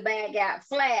have the bag out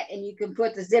flat and you can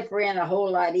put the zipper in a whole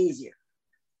lot easier.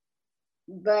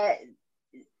 But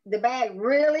the bag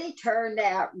really turned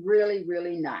out really,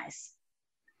 really nice.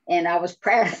 And I was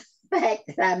proud of the fact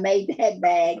that I made that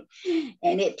bag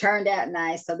and it turned out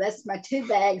nice. So that's my two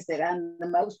bags that I'm the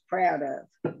most proud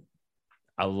of.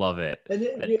 I love it. And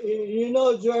you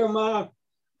know, Jeremiah,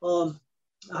 I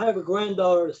have a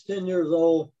granddaughter that's 10 years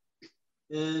old,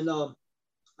 and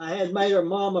I had made her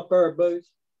mom a pair of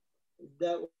boots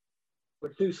that were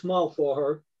too small for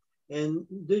her. And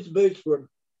these boots were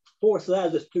 4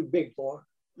 sizes too big for her.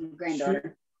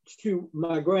 Granddaughter.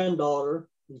 My granddaughter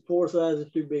was 4 sizes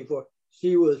too big for her.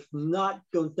 She was not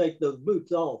going to take those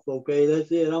boots off. Okay,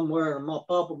 that's it. I'm wearing them. My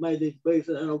papa made these boots,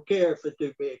 and I don't care if they're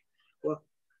too big. Well,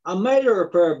 I made her a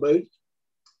pair of boots,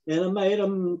 and I made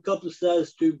them a couple of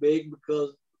sizes too big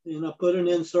because, I put an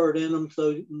insert in them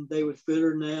so they would fit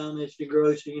her now. And as she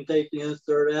grows, she can take the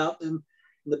insert out, and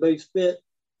the boots fit.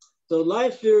 So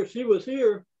last year she was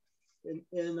here,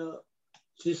 and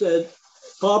she said,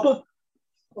 "Papa,"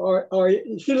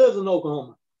 she lives in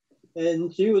Oklahoma,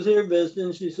 and she was here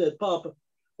visiting. She said, "Papa,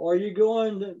 are you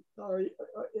going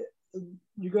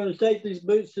to take these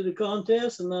boots to the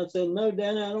contest?" And I said, "No,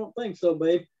 Danny, I don't think so,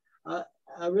 babe.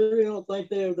 I really don't think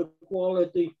they have the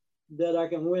quality that I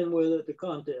can win with at the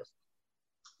contest."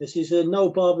 And she said, "No,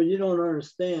 Papa, you don't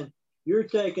understand. You're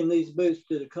taking these boots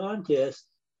to the contest.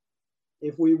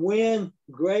 If we win,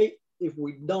 great. If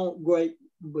we don't, great.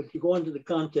 But you're going to the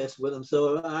contest with them."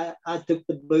 So I took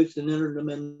the boots and entered them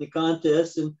in the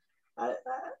contest, and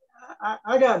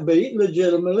I got beat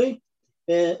legitimately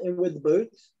and with the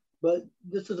boots. But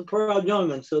this is a proud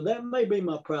young'un, so that may be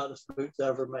my proudest boots I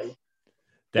ever made.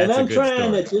 That's and I'm a good trying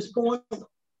story. At this point,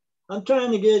 I'm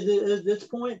trying to get at this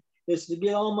point is to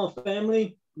get all my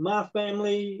family.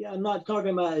 I'm not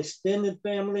talking about extended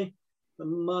family,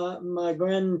 my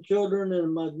grandchildren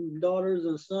and my daughters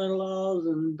and son-in-laws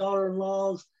and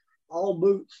daughter-in-laws, all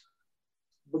boots,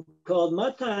 because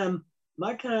my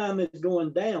time is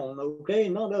going down, okay,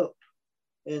 not up.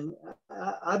 And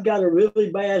I've got a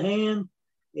really bad hand,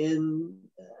 and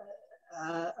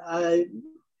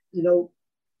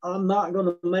I'm not going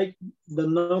to make the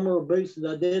number of boots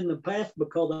that I did in the past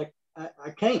because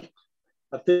I can't.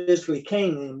 I physically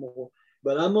can't anymore.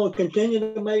 But I'm going to continue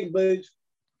to make boots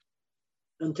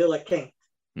until I can't.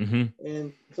 Mm-hmm.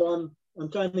 And so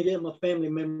I'm trying to get my family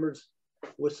members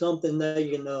with something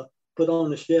they can put on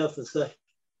the shelf and say,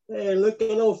 "Hey, look at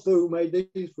that old fool made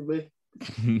these for me."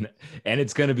 And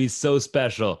it's going to be so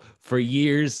special for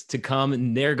years to come,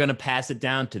 and they're going to pass it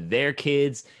down to their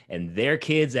kids and their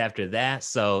kids after that.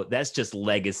 So that's just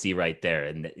legacy right there,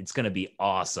 and it's going to be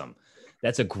awesome.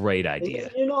 That's a great idea.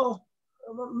 And,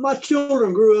 my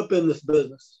children grew up in this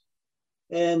business,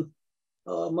 and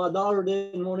my daughter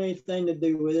didn't want anything to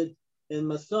do with it, and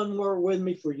my son worked with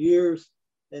me for years.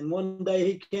 And one day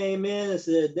he came in and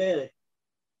said, "Daddy,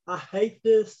 I hate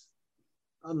this.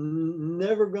 I'm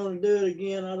never going to do it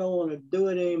again. I don't want to do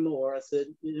it anymore. I said,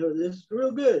 this is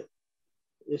real good.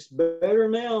 It's better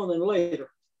now than later.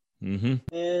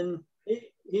 Mm-hmm. And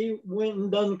he went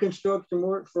and done construction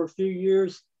work for a few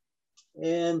years.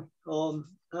 And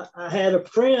I had a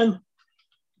friend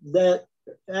that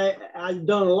I'd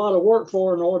done a lot of work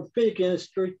for in the orthopedic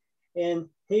industry, and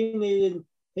he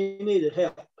needed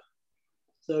help.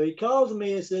 So he calls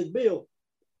me and said, Bill,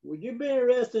 would you be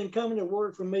interested in coming to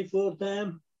work for me full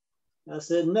time? I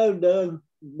said, no, Doug,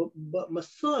 but my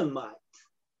son might.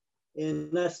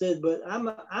 And I said, but I'm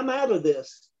out of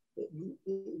this.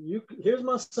 Here's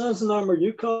my son's number.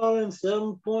 You call him, set him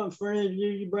appointment for an interview.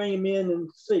 You bring him in and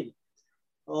see.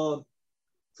 So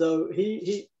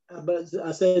but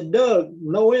I said, Doug,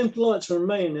 no influence from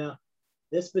me now.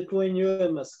 It's between you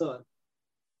and my son.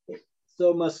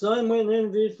 So my son went and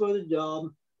interviewed for the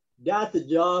job, got the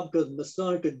job because my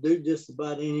son could do just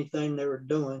about anything they were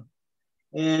doing.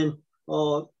 And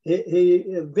he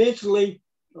eventually,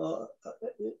 to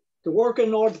work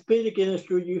in the orthopedic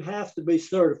industry, you have to be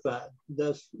certified.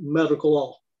 That's medical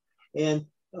law. And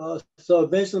so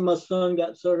eventually my son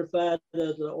got certified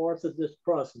as an orthopedist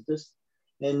prosthetist.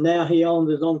 And now he owns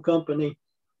his own company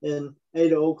in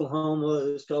Ada, Oklahoma.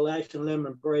 It's called Action Limb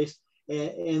Embrace.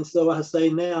 And so I say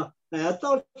now, I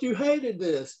thought you hated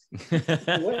this.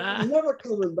 Well, never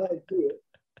coming back to it.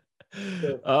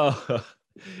 So, oh,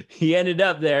 he ended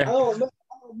up there. I don't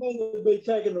mean to be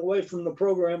taken away from the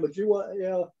program, but you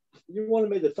wanted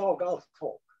me to talk, I'll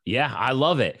talk. Yeah, I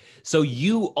love it. So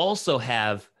you also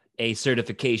have a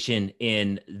certification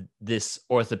in this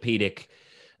orthopedic,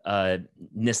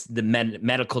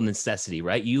 medical necessity,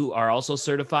 right? You are also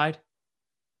certified?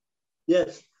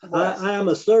 Yes, I am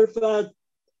a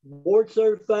board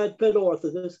certified pet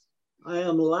orthotist. I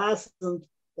am licensed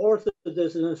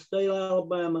orthotist in the state of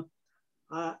Alabama.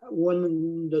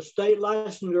 When the state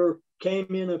licensure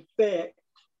came in effect,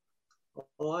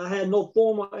 I had no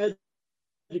formal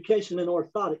education in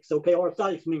orthotics. Okay,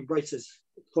 orthotics mean braces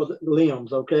for the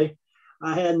limbs. Okay,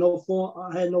 I had no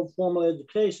formal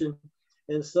education,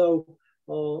 and so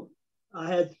I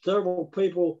had several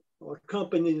people or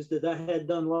companies that I had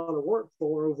done a lot of work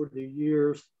for over the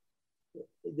years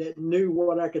that knew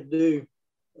what I could do,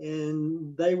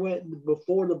 and they went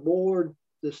before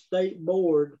the state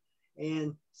board,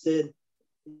 and said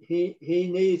he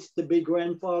needs to be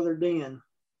grandfathered in.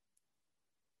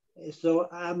 And so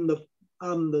I'm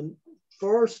the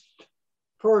first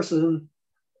person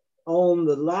on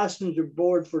the licensure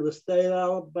board for the state of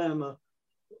Alabama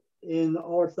in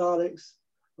orthotics,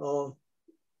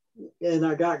 and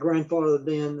I got grandfathered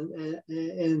in,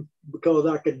 and because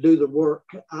I could do the work.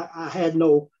 I had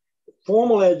no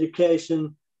formal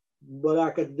education, but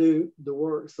I could do the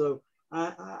work. So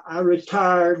I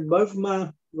retired both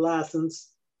my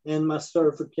license and my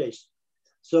certification.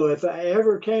 So if I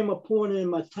ever came a point in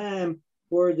my time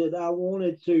where that I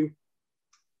wanted to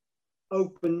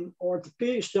open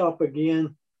orthopedic shop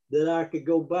again, that I could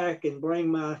go back and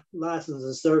bring my license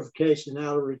and certification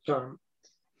out of retirement.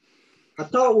 I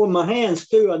talk with my hands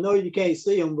too. I know you can't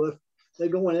see them, but they're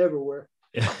going everywhere.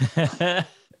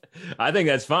 I think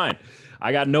that's fine.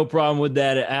 I got no problem with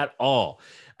that at all.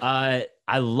 I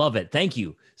love it. Thank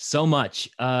you so much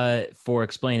for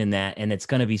explaining that. And it's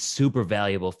going to be super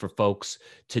valuable for folks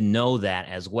to know that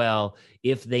as well,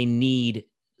 if they need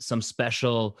some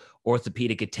special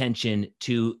orthopedic attention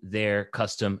to their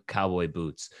custom cowboy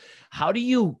boots. How do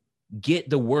you get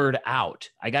the word out?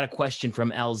 I got a question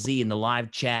from LZ in the live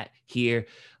chat here.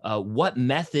 What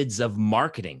methods of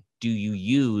marketing do you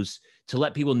use to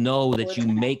let people know that you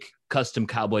make custom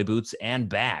cowboy boots and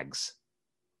bags?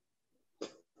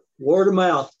 Word of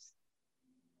mouth.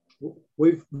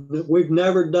 We've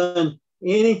never done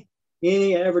any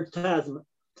advertisement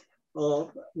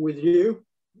with you.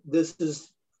 This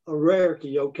is a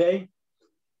rarity, okay?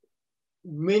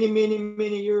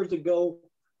 Many years ago,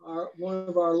 one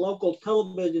of our local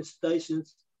television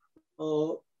stations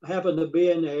happened to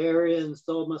be in the area and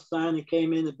saw my sign and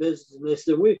came into business, and they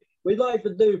said, we'd like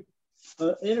to do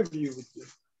an interview with you.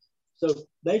 So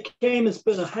they came and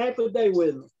spent a half a day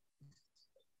with me,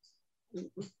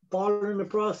 following the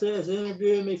process,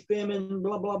 interviewing me, filming,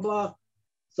 blah, blah, blah.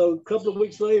 So a couple of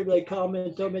weeks later, they called me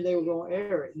and told me they were going to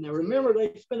air it. Now, remember,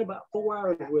 they spent about 4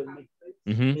 hours with me,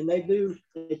 and they do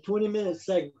a 20-minute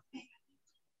segment.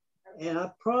 And I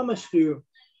promise you,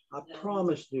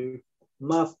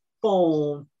 my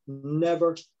phone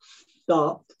never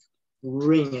stopped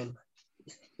ringing.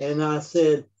 And I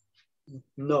said,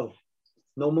 no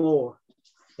more.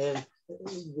 And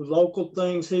local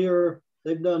things here,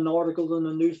 they've done articles in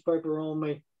the newspaper on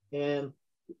me, and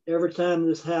every time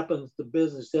this happens, the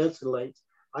business escalates.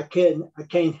 I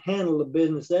can't handle the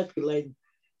business escalating.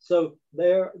 So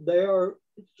they are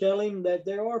telling that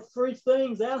there are free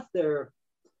things out there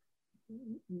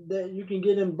that you can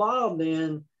get involved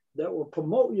in that will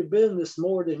promote your business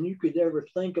more than you could ever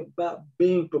think about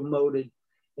being promoted.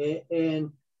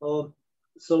 And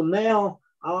so now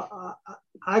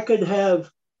I could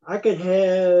have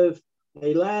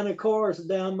a line of cars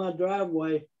down my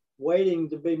driveway waiting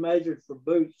to be measured for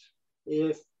boots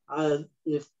if I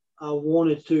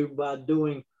wanted to, by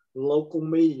doing local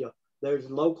media.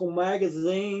 There's local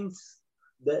magazines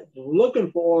that are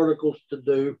looking for articles to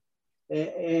do,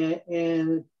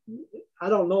 and I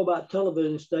don't know about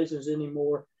television stations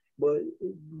anymore, but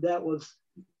that was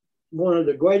one of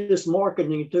the greatest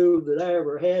marketing tools that I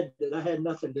ever had that I had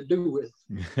nothing to do with.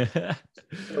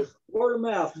 So, word of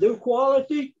mouth, do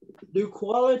quality,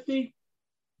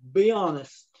 be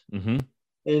honest. Mm-hmm.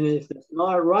 And if it's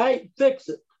not right, fix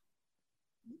it.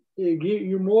 You get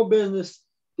you more business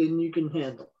than you can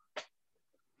handle.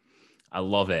 I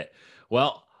love it.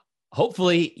 Well,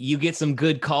 hopefully you get some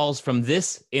good calls from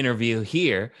this interview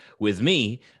here with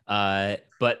me,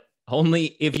 but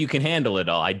only if you can handle it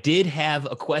all. I did have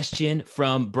a question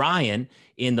from Brian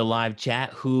in the live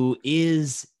chat, who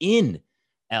is in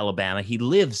Alabama. He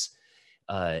lives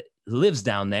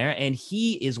down there, and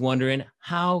he is wondering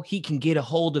how he can get a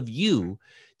hold of you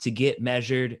to get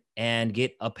measured and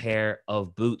get a pair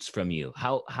of boots from you.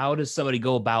 How does somebody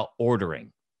go about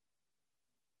ordering?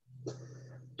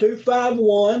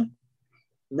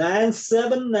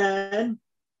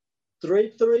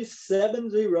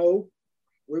 251-979-3370.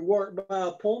 We work by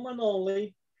appointment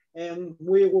only, and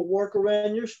we will work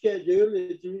around your schedule.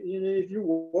 If you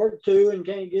work to and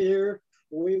can't get here,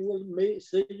 we will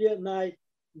see you at night.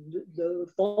 The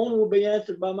phone will be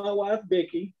answered by my wife,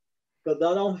 Vicki, because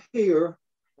I don't hear,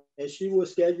 and she will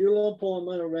schedule an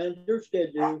appointment around your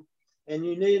schedule. And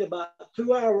you need about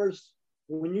 2 hours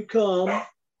when you come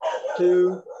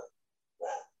to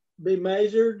be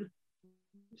measured,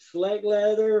 select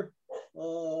leather.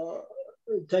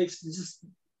 It takes just a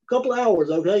couple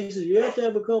hours, okay? So you have to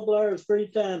have a couple hours free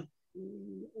time.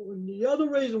 The other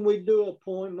reason we do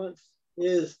appointments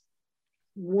is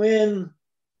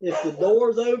if the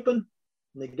door's open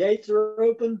and the gates are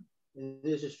open, and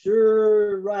this is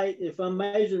sure right, if I'm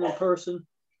measuring a person,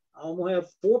 I'm gonna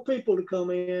have 4 people to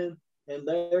come in, and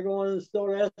they're going to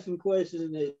start asking questions,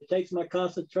 and it takes my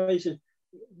concentration.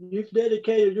 You've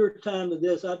dedicated your time to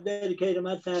this. I've dedicated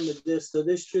my time to this, so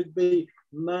this should be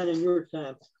mine and your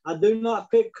time. I do not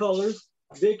pick colors.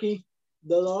 Vicki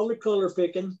does all the color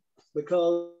picking,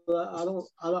 because I don't.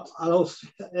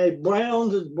 Hey,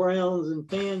 browns is browns, and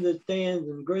tans is tans,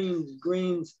 and greens is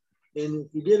greens. And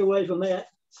if you get away from that,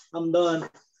 I'm done.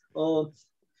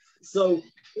 So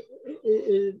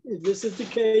if this is the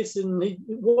case, and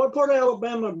what part of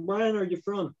Alabama, Brian, are you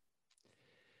from?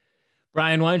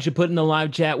 Brian, why don't you put in the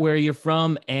live chat where you're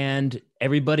from, and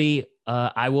everybody,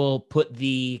 I will put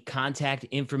the contact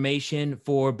information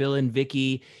for Bill and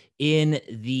Vicki in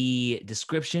the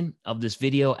description of this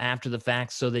video after the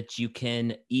fact, so that you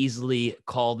can easily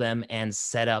call them and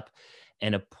set up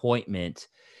an appointment.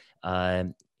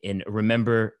 And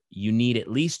remember, you need at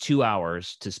least 2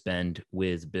 hours to spend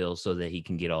with Bill so that he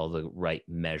can get all the right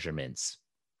measurements.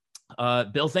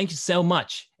 Bill, thank you so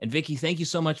much. And Vicki, thank you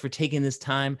so much for taking this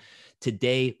time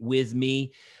today with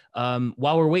me.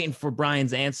 While we're waiting for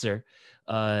Brian's answer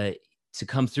to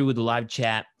come through with the live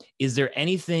chat, is there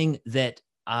anything that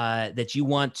you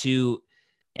want to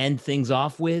end things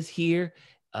off with here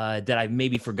that I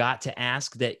maybe forgot to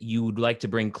ask that you would like to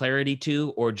bring clarity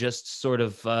to, or just sort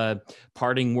of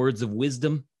parting words of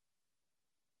wisdom?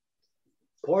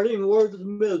 Parting words of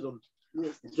wisdom.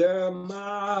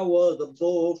 Jeremiah was a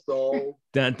bullfrog.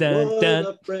 Dun, dun, dun.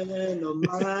 Was a friend of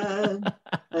mine.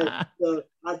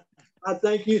 I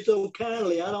thank you so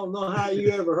kindly. I don't know how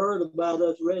you ever heard about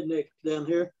us rednecks down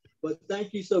here, but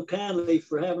thank you so kindly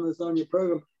for having us on your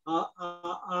program.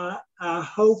 I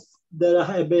hope that I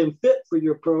have been fit for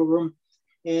your program,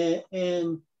 and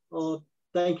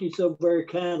thank you so very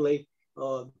kindly.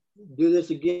 Do this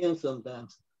again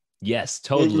sometimes. Yes,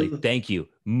 totally. Thank you.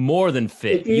 More than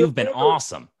fit. You've been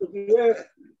awesome.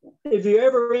 If you're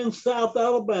ever in South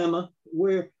Alabama,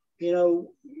 where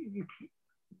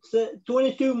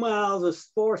 22 miles as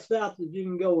far south as you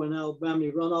can go in Alabama,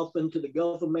 you run off into the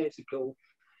Gulf of Mexico,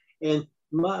 and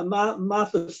my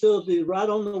facility is right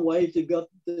on the way to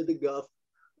the Gulf.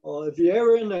 If you're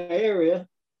ever in the area,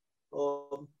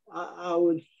 I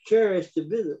would cherish to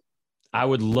visit. I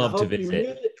would love to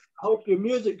visit. I hope your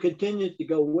music continues to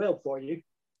go well for you.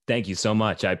 Thank you so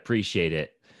much. I appreciate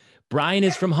it. Brian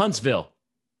is from Huntsville.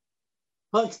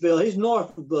 Huntsville. He's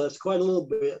north of us quite a little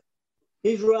bit.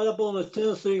 He's right up on the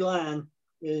Tennessee line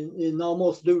and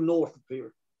almost due north of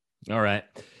here. All right.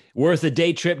 Worth a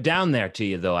day trip down there to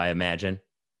you, though, I imagine.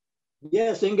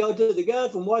 Yes, and go to the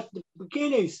Gulf and watch the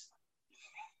bikinis.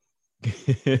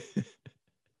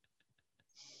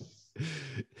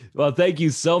 Well, thank you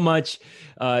so much.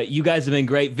 You guys have been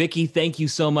great. Vicki, thank you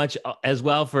so much as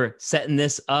well for setting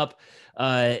this up.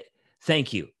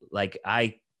 Thank you.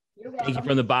 Thank you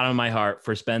from the bottom of my heart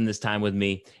for spending this time with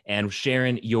me and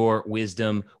sharing your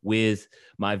wisdom with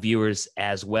my viewers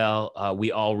as well.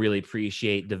 We all really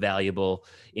appreciate the valuable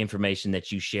information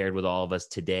that you shared with all of us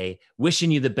today.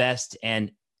 Wishing you the best.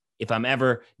 And if I'm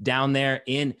ever down there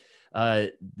in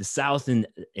the South in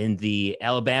the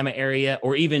Alabama area,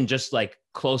 or even just like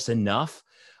close enough,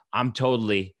 I'm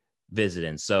totally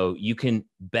visiting. So you can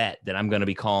bet that I'm going to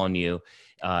be calling you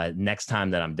next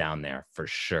time that I'm down there for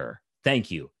sure.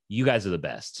 Thank you. You guys are the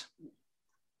best.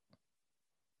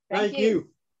 Thank you.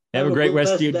 Have a great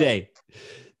rest of your day.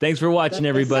 Thanks for watching,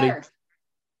 everybody. Yes,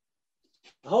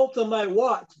 I hope somebody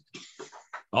watch.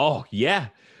 Oh, yeah.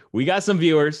 We got some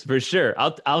viewers for sure.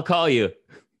 I'll call you.